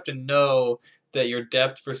 "You just have to know that your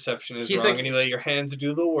depth perception is wrong, and you let your hands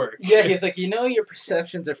do the work." Yeah, he's like, your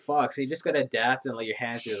perceptions are fucked, so you just gotta adapt and let your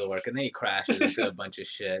hands do the work. And then he crashes into a bunch of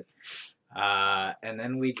shit. And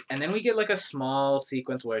then we get like a small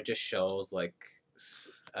sequence where it just shows like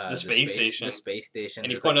the space station. The space station.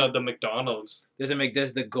 And you point out the McDonald's.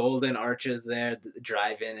 There's the golden arches there,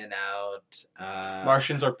 drive in and out.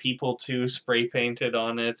 Martians are people too, spray painted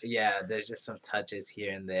on it. Yeah, there's just some touches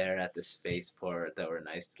here and there at the spaceport that were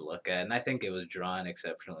nice to look at, and I think it was drawn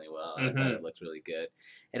exceptionally well. I thought it looked really good.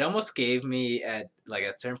 It almost gave me at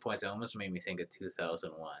certain points, it almost made me think of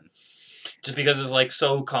 2001. Just because it's like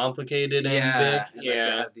so complicated and big. Yeah.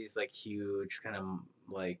 Like, have these like huge kind of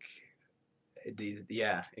like these.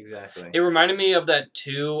 Yeah, exactly. It reminded me of that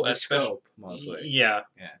too, especially scope, mostly. Yeah.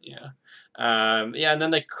 And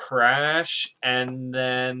then they crash, and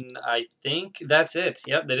then I think that's it.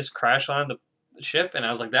 Yep, they just crash on the ship, and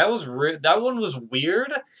I was like, that one was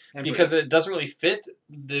weird. Because it doesn't really fit.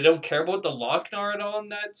 They don't care about the Lochnar at all in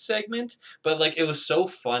that segment. But like it was so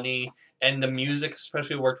funny, and the music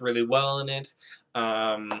especially worked really well in it.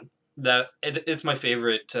 That it's my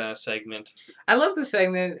favorite segment. I love the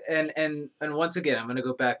segment, and once again I'm gonna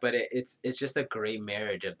go back, but it's just a great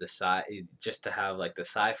marriage of just to have like the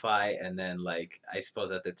sci-fi, and then like I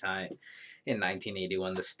suppose at the time in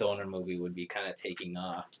 1981 the stoner movie would be kind of taking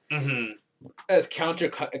off. As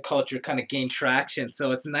counterculture kind of gained traction,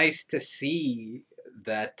 so it's nice to see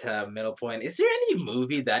middle point. Is there any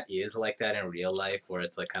movie that is like that in real life, where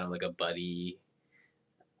it's like kind of like a buddy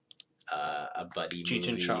Cheech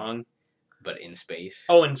and movie, Chong. but in space?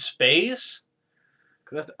 Oh, in space?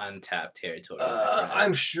 Because that's untapped territory, my friend.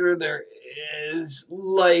 I'm sure there is.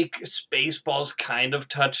 Like, Spaceballs kind of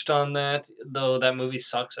touched on that, though that movie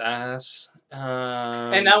sucks ass.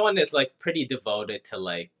 And that one is like pretty devoted to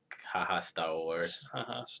like, haha, Star Wars.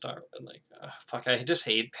 Fuck, I just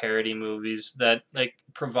hate parody movies that like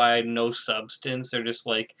provide no substance. They're just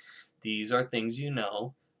like, these are things you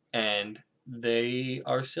know, and they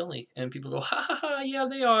are silly, and people go, ha ha ha, yeah,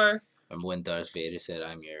 they are. Remember when Darth Vader said,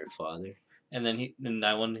 "I'm your father"? And then in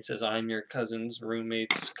that one he says, "I'm your cousin's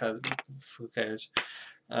roommate's cousin." Who cares?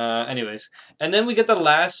 Anyways, and then we get the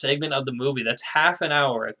last segment of the movie. That's half an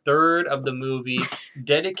hour, a third of the movie,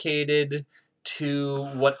 dedicated to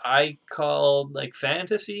what I call like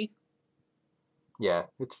fantasy. Yeah,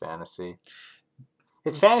 it's fantasy.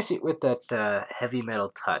 It's fantasy with that heavy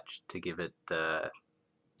metal touch to give it to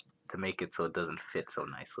make it so it doesn't fit so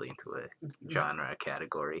nicely into a genre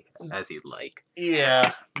category as you'd like.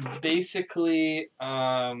 Yeah, basically,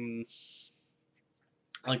 like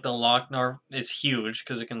the Lochnar is huge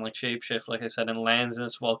because it can like shapeshift, like I said, and lands in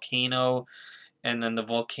this volcano, and then the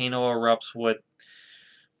volcano erupts with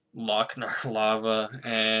Lochnar lava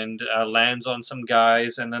and lands on some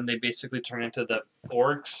guys, and then they basically turn into the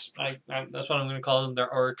orcs. That's what I'm going to call them. They're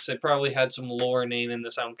orcs. They probably had some lore name in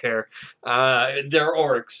this. I don't care. They're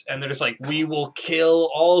orcs, and they're just like, we will kill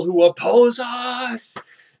all who oppose us.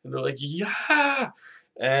 And they're like, yeah.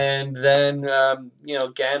 And then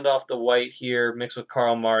Gandalf the White here, mixed with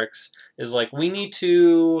Karl Marx, is like, we need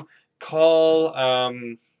to call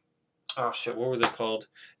oh shit, what were they called?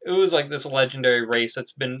 It was like this legendary race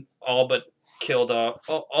that's been all but killed off,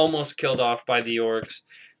 almost killed off by the orcs,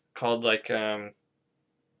 called like a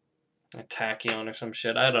tachyon or some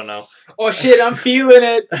shit. I don't know. Oh shit, I'm feeling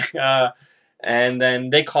it. And then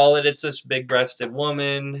they call it. It's this big-breasted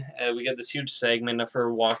woman. We get this huge segment of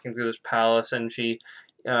her walking through this palace, and she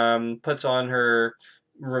puts on her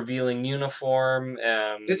revealing uniform.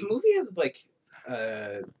 This movie has like,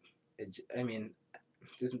 I mean.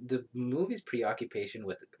 The movie's preoccupation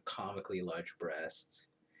with comically large breasts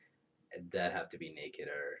that have to be naked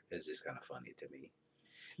is just kind of funny to me.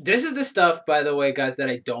 This is the stuff, by the way, guys,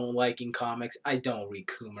 that I don't like in comics. I don't read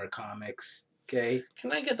Coomer comics. Okay.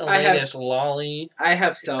 Can I get the latest lolly? I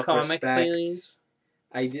have self-respect.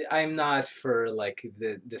 I'm not for like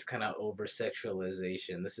this kind of over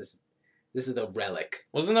sexualization. This is a relic.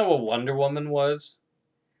 Wasn't that what Wonder Woman was?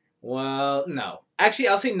 Well, no. Actually,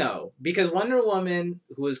 I'll say no. Because Wonder Woman,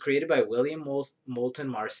 who was created by William Moulton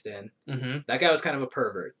Marston, that guy was kind of a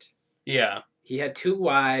pervert. Yeah. He had 2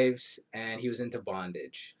 wives, and he was into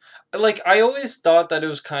bondage. Like, I always thought that it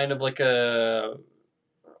was kind of like a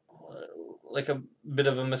bit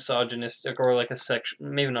of a misogynistic or like a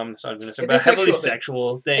maybe not misogynistic, but a heavily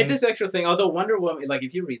sexual thing. It's a sexual thing. Although Wonder Woman, like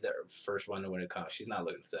if you read the first Wonder Woman comic, she's not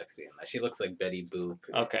looking sexy in that. She looks like Betty Boop.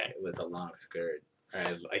 Okay. With a long skirt.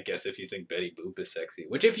 I guess if you think Betty Boop is sexy,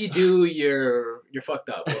 which if you do, you're fucked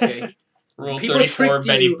up. Okay. Rule 34,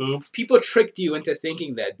 Betty Boop. People tricked you into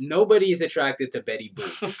thinking that nobody is attracted to Betty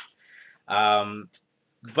Boop.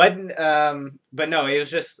 But no, it was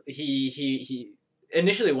just he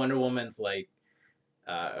initially Wonder Woman's like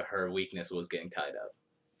her weakness was getting tied up.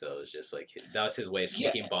 So it was just like that was his way of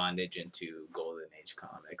sneaking bondage into Golden Age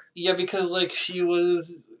comics. Yeah, because like she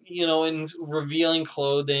was, in revealing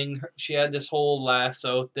clothing, she had this whole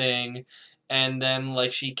lasso thing, and then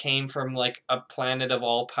like she came from like a planet of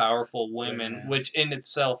all powerful women, which in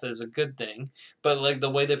itself is a good thing. But like the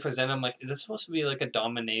way they present them, like, is this supposed to be like a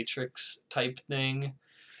dominatrix type thing?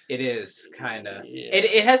 It is kind of. Yeah.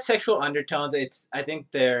 It has sexual undertones. I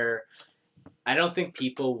don't think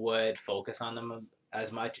people would focus on them as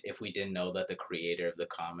much if we didn't know that the creator of the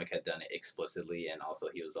comic had done it explicitly, and also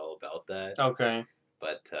he was all about that. Okay.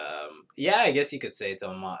 But yeah, I guess you could say it's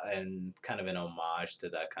and kind of an homage to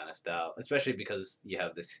that kind of style, especially because you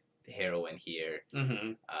have this heroine here,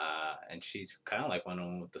 and she's kind of like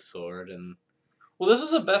one with the sword. And well, this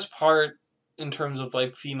was the best part in terms of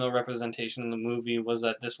like female representation in the movie, was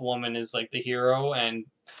that this woman is like the hero, and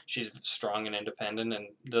she's strong and independent and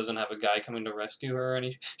doesn't have a guy coming to rescue her.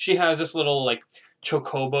 She has this little like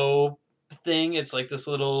chocobo thing. It's like this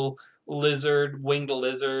little winged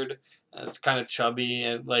lizard. It's kind of chubby,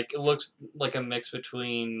 and like it looks like a mix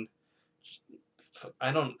between.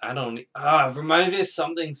 It reminds me of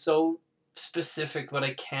something so specific, but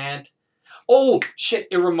I can't. Oh shit!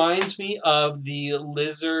 It reminds me of the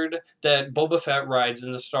lizard that Boba Fett rides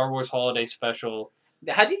in the Star Wars Holiday Special.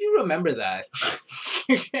 How did you remember that?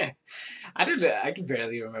 I don't know. I can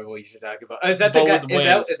barely remember what you're talking about. Is that the But guy? with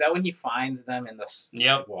Is wings. that when he finds them in the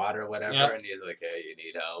Yep. water, or whatever, Yep. and he's like, "Hey, you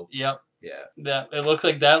need help." Yep. Yeah. That it looks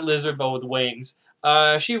like that lizard, but with wings.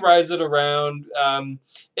 She rides it around.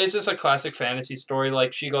 It's just a classic fantasy story.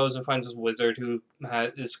 Like she goes and finds this wizard who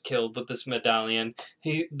is killed with this medallion.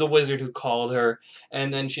 The wizard who called her,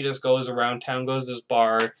 and then she just goes around town, goes to this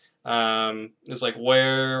bar. It's like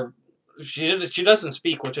where she doesn't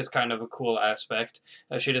speak, which is kind of a cool aspect.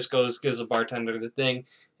 She just goes, gives the bartender the thing,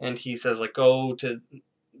 and he says like, go to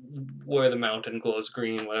where the mountain glows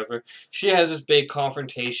green, whatever. She has this big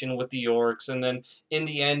confrontation with the orcs, and then in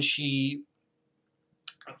the end, she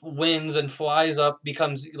wins and flies up,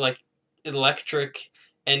 becomes like electric,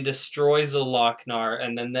 and destroys the Lochnar.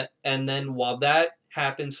 And then while that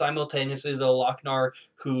happens, simultaneously, the Lochnar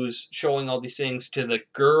who's showing all these things to the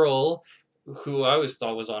girl, who I always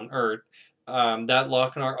thought was on Earth, that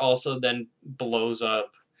Lochnar also then blows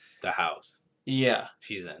up. The house. Yeah.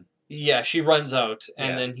 She's in. Yeah, she runs out,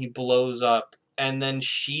 and Yeah. then he blows up, and then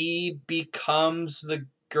she becomes the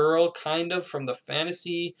girl, kind of, from the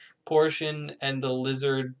fantasy portion, and the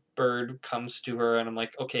lizard bird comes to her, and I'm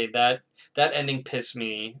like, okay, that ending pissed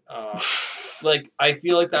me off. Like, I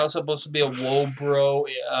feel like that was supposed to be a whoa bro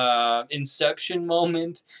Inception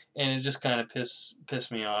moment, and it just kind of pissed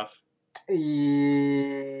me off.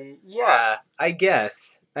 Yeah, I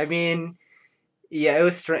guess. I mean, yeah, it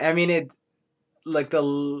was strange. I mean, it like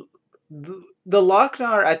the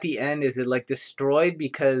Lochnar at the end, is it like destroyed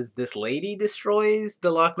because this lady destroys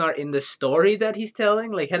the Lochnar in the story that he's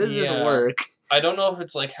telling? Like, how does this Yeah. work? I don't know if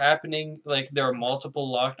it's like happening, like there are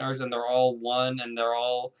multiple Lochnars and they're all one and they're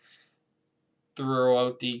all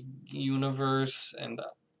throughout the universe, and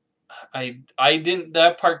I didn't,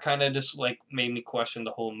 that part kind of just like made me question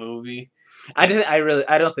the whole movie. I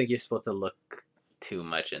don't think you're supposed to look too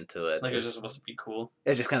much into it. Like it's just supposed to be cool.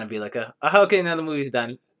 It's just gonna be like okay, now the movie's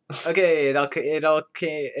done. Okay, it all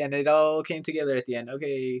came together at the end.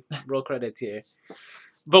 Okay, roll credits here.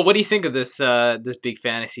 But what do you think of this this big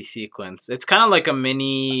fantasy sequence? It's kind of like a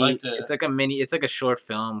mini. I liked it. It's like a mini. It's like a short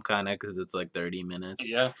film, kind of, because it's like 30 minutes.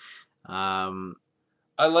 Yeah.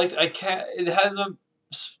 I can't. It has a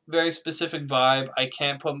very specific vibe. I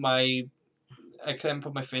can't put my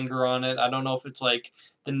finger on it. I don't know if it's like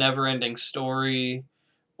the never-ending story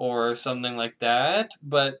or something like that.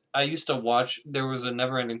 But I used to watch. There was a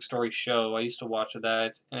never-ending story show. I used to watch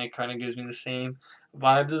that, and it kind of gives me the same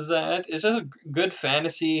vibes as that. It's just a good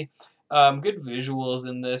fantasy, good visuals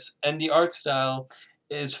in this, and the art style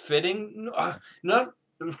is fitting. Not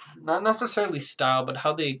necessarily style, but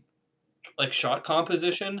how they like shot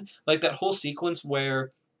composition, like that whole sequence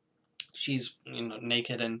where she's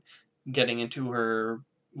naked and getting into her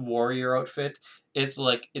warrior outfit. It's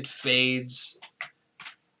like it fades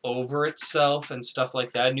over itself and stuff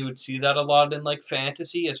like that, and you would see that a lot in like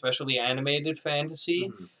fantasy, especially animated fantasy.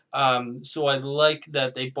 So I like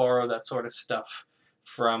that they borrow that sort of stuff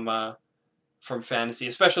from fantasy,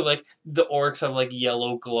 especially like the orcs have like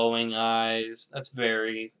yellow glowing eyes. That's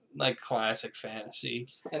very like classic fantasy.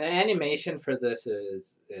 And the animation for this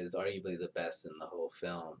is arguably the best in the whole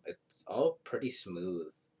film. It's all pretty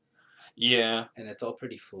smooth. Yeah. And it's all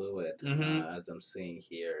pretty fluid, as I'm seeing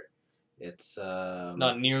here. It's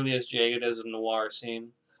not nearly as jagged as a noir scene.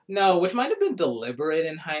 No, which might have been deliberate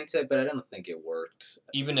in hindsight, but I don't think it worked.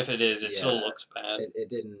 Even if it is, it still looks bad. It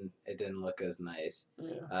didn't look as nice.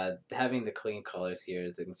 Yeah. Having the clean colors here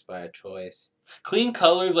is an inspired choice. Clean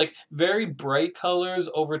colors, like very bright colors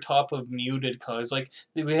over top of muted colors. Like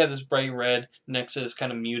we have this bright red next to this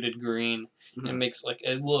kind of muted green. Mm-hmm. It makes like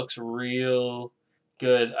it looks real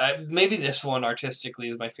good. Maybe this one artistically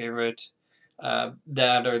is my favorite.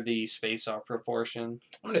 That or the space opera portion.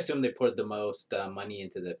 I'm gonna assume they poured the most money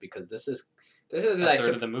into that, because this is a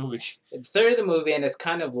third of the movie. It's a third of the movie, and it's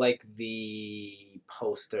kind of like the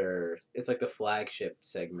poster. It's like the flagship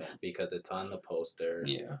segment because it's on the poster.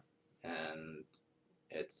 Yeah. And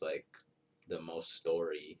it's like the most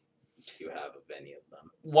story you have of any of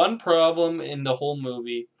them. One problem in the whole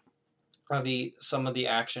movie are some of the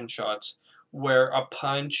action shots where a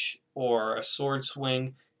punch or a sword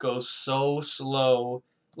swing goes so slow,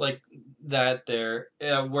 like that there,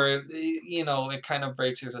 where it kind of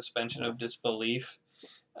breaks your suspension of disbelief.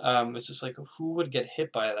 It's just like, who would get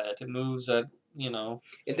hit by that? It moves at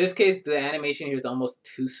In this case, the animation here is almost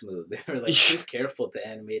too smooth. They were like too careful to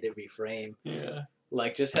animate every frame. Yeah.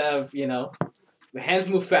 Like, just have the hands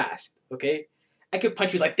move fast. Okay, I could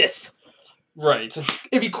punch you like this. Right.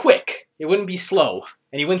 It'd be quick. It wouldn't be slow,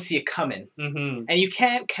 and you wouldn't see it coming. Mm-hmm. And you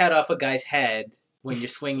can't cut off a guy's head when you're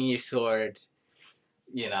swinging your sword.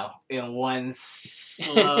 in one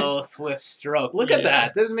slow, swift stroke. Look at Yeah.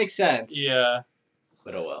 that. Doesn't make sense. Yeah,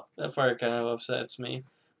 But oh well. that part kind of upsets me.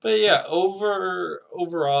 But yeah,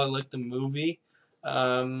 overall, I like the movie.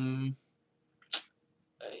 Um,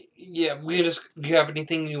 yeah, do you have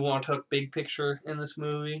anything you want to talk big picture in this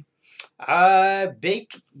movie?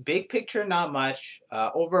 Big picture, not much.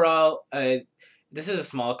 Overall, this is a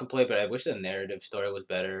small complaint, but I wish the narrative story was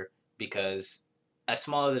better because, as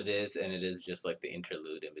small as it is, and it is just like the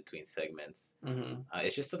interlude in between segments, Mm-hmm.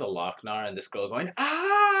 it's just that the Lochnar and this girl going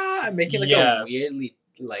and making like a Yes. weirdly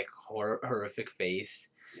like horrific face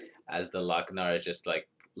as the Lochnar is just like,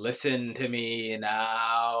 listen to me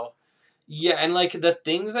now. Yeah, and like the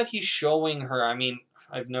things that he's showing her, I mean,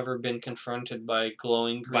 I've never been confronted by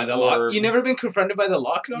glowing By green the Loch, orb. you never been confronted by the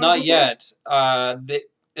Lochnar Not before? yet.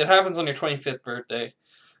 It happens on your 25th birthday.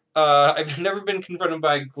 I've never been confronted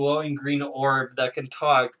by a glowing green orb that can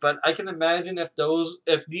talk, but I can imagine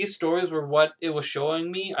if these stories were what it was showing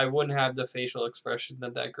me, I wouldn't have the facial expression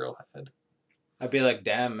that that girl had. I'd be like,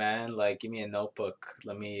 damn, man, like, give me a notebook.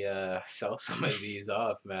 Let me sell some of these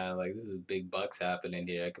off, man. Like, this is big bucks happening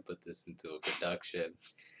here. I could put this into a production.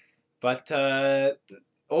 But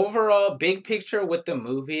overall, big picture with the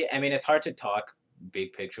movie, I mean, it's hard to talk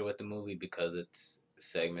big picture with the movie because it's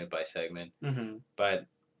segment by segment. Mm-hmm. But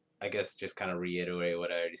I guess just kind of reiterate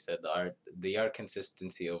what I already said. The art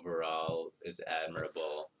consistency overall is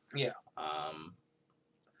admirable. Yeah. Um,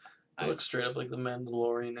 It looks straight up like the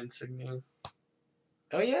Mandalorian insignia.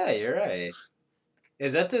 oh yeah, you're right.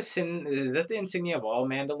 Is that the insignia of all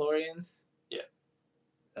Mandalorians? Yeah.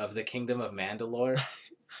 Of the Kingdom of Mandalore?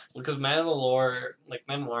 Because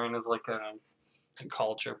Mandalorian is like a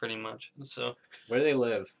culture pretty much. So, Where do they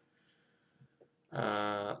live?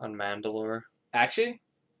 on Mandalore. Actually?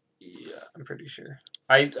 Yeah, I'm pretty sure.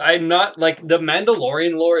 I'm not like the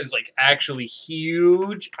Mandalorian lore is like actually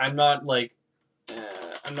huge. I'm not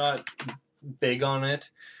big on it.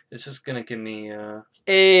 It's just gonna give me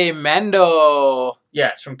Hey, Mando! yeah,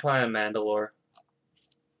 it's from Planet Mandalore.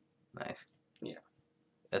 Nice. Yeah.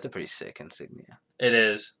 That's a pretty sick insignia. It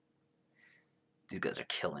is. These guys are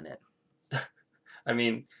killing it. I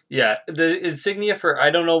mean, yeah, the insignia for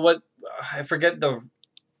I don't know what I forget the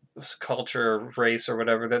culture or race or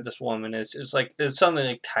whatever that this woman is. It's something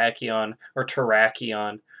like Tachyon or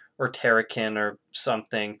Terrakion or Terrakin or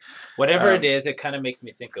something. Whatever it is, it kind of makes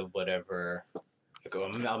me think of whatever.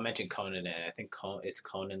 I'll mention Conan, and I think it's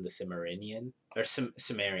Conan the Cimmerian or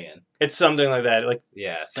Cimmerian. It's something like that, like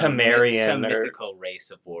Yeah, Temerian some or mythical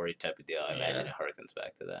race of warrior type of deal. I imagine Yeah. it harkens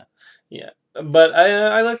back to that. yeah. But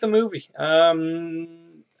I like the movie.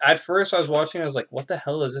 At first I was watching, I was like, what the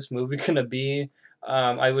hell is this movie gonna be?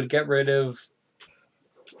 I would get rid of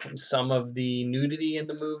some of the nudity in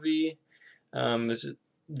the movie. It's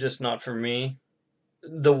just not for me.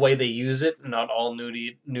 The way they use it, not all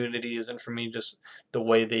nudity isn't for me. Just the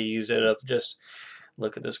way they use it of just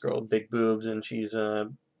look at this girl with big boobs and she's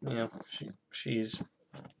she's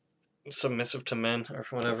submissive to men or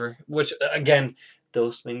whatever. Which again,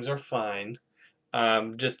 those things are fine.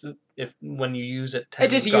 Just if when you use it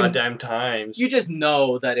 10 goddamn times, you just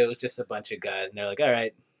know that it was just a bunch of guys, and they're like, all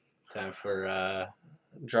right, time for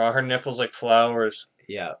draw her nipples like flowers.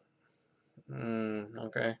 Yeah.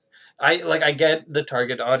 Okay. I get the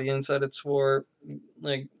target audience that it's for,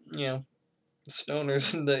 like,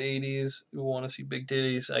 stoners in the 80s who want to see big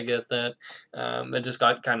titties. I get that. It just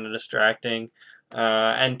got kind of distracting.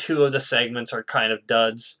 And two of the segments are kind of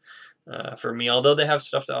duds for me. Although they have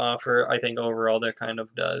stuff to offer, I think overall they're kind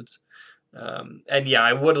of duds. And yeah,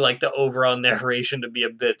 I would like the overall narration to be a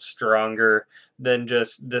bit stronger than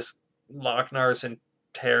just this Lochnar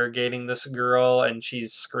interrogating this girl and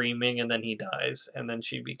she's screaming and then he dies and then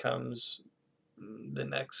she becomes the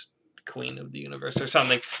next queen of the universe or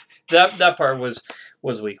something. That part was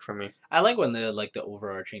weak for me. I like when the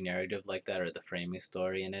overarching narrative like that or the framing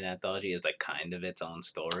story in an anthology is like kind of its own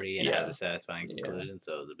story and has a satisfying conclusion.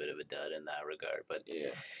 So it was a bit of a dud in that regard. But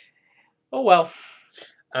oh well.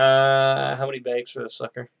 How many bags for this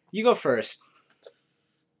sucker? You go first.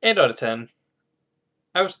 8 out of 10.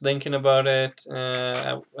 I was thinking about it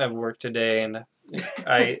at work today, and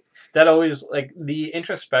that always like the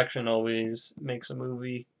introspection always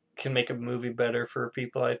can make a movie better for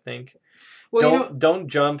people. I think. Well, don't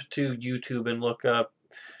jump to YouTube and look up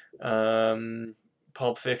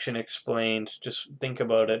Pulp Fiction explained. Just think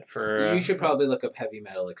about it for. You should probably look up Heavy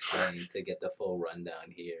Metal Explained to get the full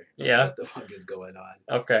rundown here. Yeah. What the fuck is going on?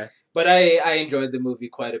 Okay. But I enjoyed the movie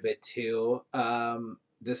quite a bit too.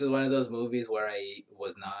 This is one of those movies where there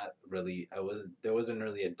wasn't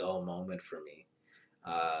really a dull moment for me.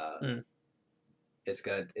 It's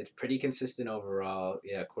good. It's pretty consistent overall.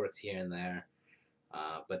 Yeah, quirks here and there.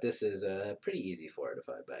 But this is a pretty easy 4 out of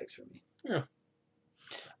 5 bags for me.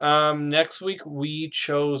 Yeah. Next week we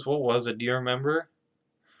chose, what was it? Do you remember?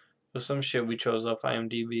 It was some shit we chose off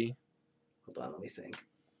IMDb. Hold on, let me think.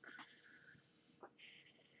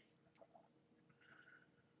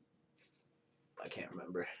 I can't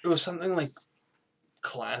remember. It was something like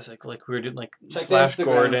classic, like we were doing like Check the Flash Instagram.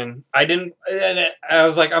 Gordon. I didn't. I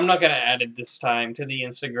was like, I'm not gonna add it this time to the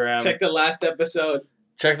Instagram. Check the last episode.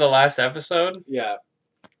 Check the last episode. Yeah.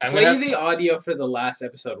 I'm Play gonna. the audio for the last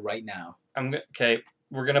episode right now. Okay.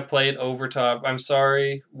 We're gonna play it over top. I'm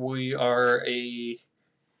sorry. We are a.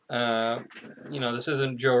 This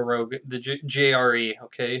isn't Joe Rogan, the JRE.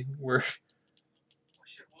 Okay, we're. What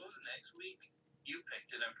was next week? You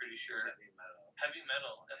picked it. I'm pretty sure. Heavy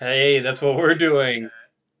metal. Hey, that's what we're doing.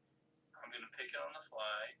 I'm gonna pick it on the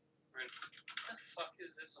fly. What the fuck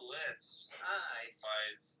is this list?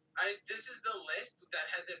 This is the list that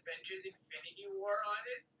has Avengers Infinity War on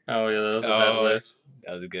it. Oh yeah, that was a bad list.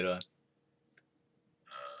 That was a good one.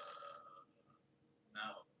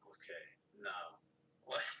 No. Okay. No.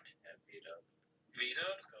 What?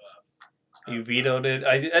 Vetoed? Go up. You vetoed it.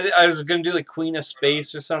 I was gonna do like Queen of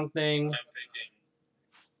Space or something.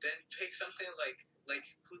 Then pick something like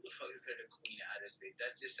who the fuck is there to Queen of Outer Space? That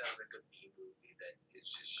just sounds like a B movie that is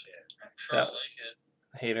just shit. I'm sure I like it.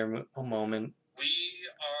 Hater moment. We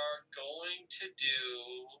are going to do.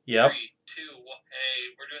 Yep. 3, 2, 1.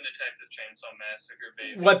 Hey, we're doing the Texas Chainsaw Massacre,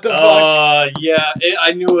 baby. What the fuck? Yeah,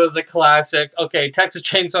 I knew it was a classic. Okay, Texas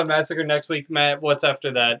Chainsaw Massacre next week, Matt. What's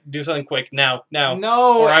after that? Do something quick now.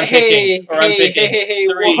 No, or I'm picking. Hey,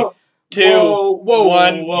 3, whoa, 2, whoa,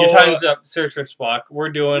 1. whoa. Your time's up. Search for Spock. We're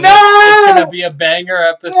doing No! it. It's gonna be a banger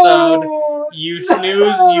episode. No! You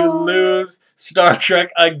snooze, you lose. Star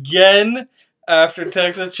Trek again. After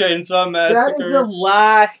Texas Chainsaw Massacre. That is the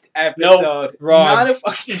last episode. Nope, wrong. Not a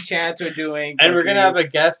fucking chance we're doing. And we're gonna have a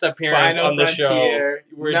guest appearance Final on the Frontier.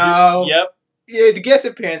 show. No. Yep. Yeah, the guest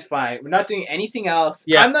appearance, fine. We're not doing anything else.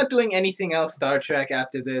 Yeah. I'm not doing anything else Star Trek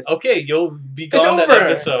after this. Okay, you'll be It's gone over. that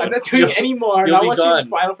episode. I'm not doing any more. you'll Not be watching gone.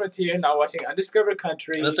 Final Frontier. Not watching Undiscovered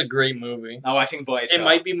Country. That's a great movie. Not watching Voyager. It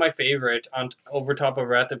might be my favorite on over top of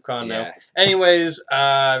Wrath of Khan now. Yeah. Anyways,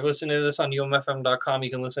 listen to this on umfm.com. You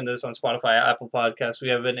can listen to this on Spotify, Apple Podcasts. We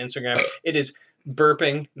have an Instagram. It is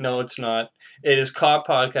burping. No, it's not. It is Cop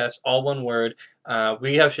Podcast, all one word.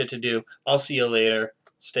 We have shit to do. I'll see you later.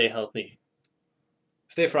 Stay healthy.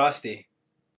 Stay frosty.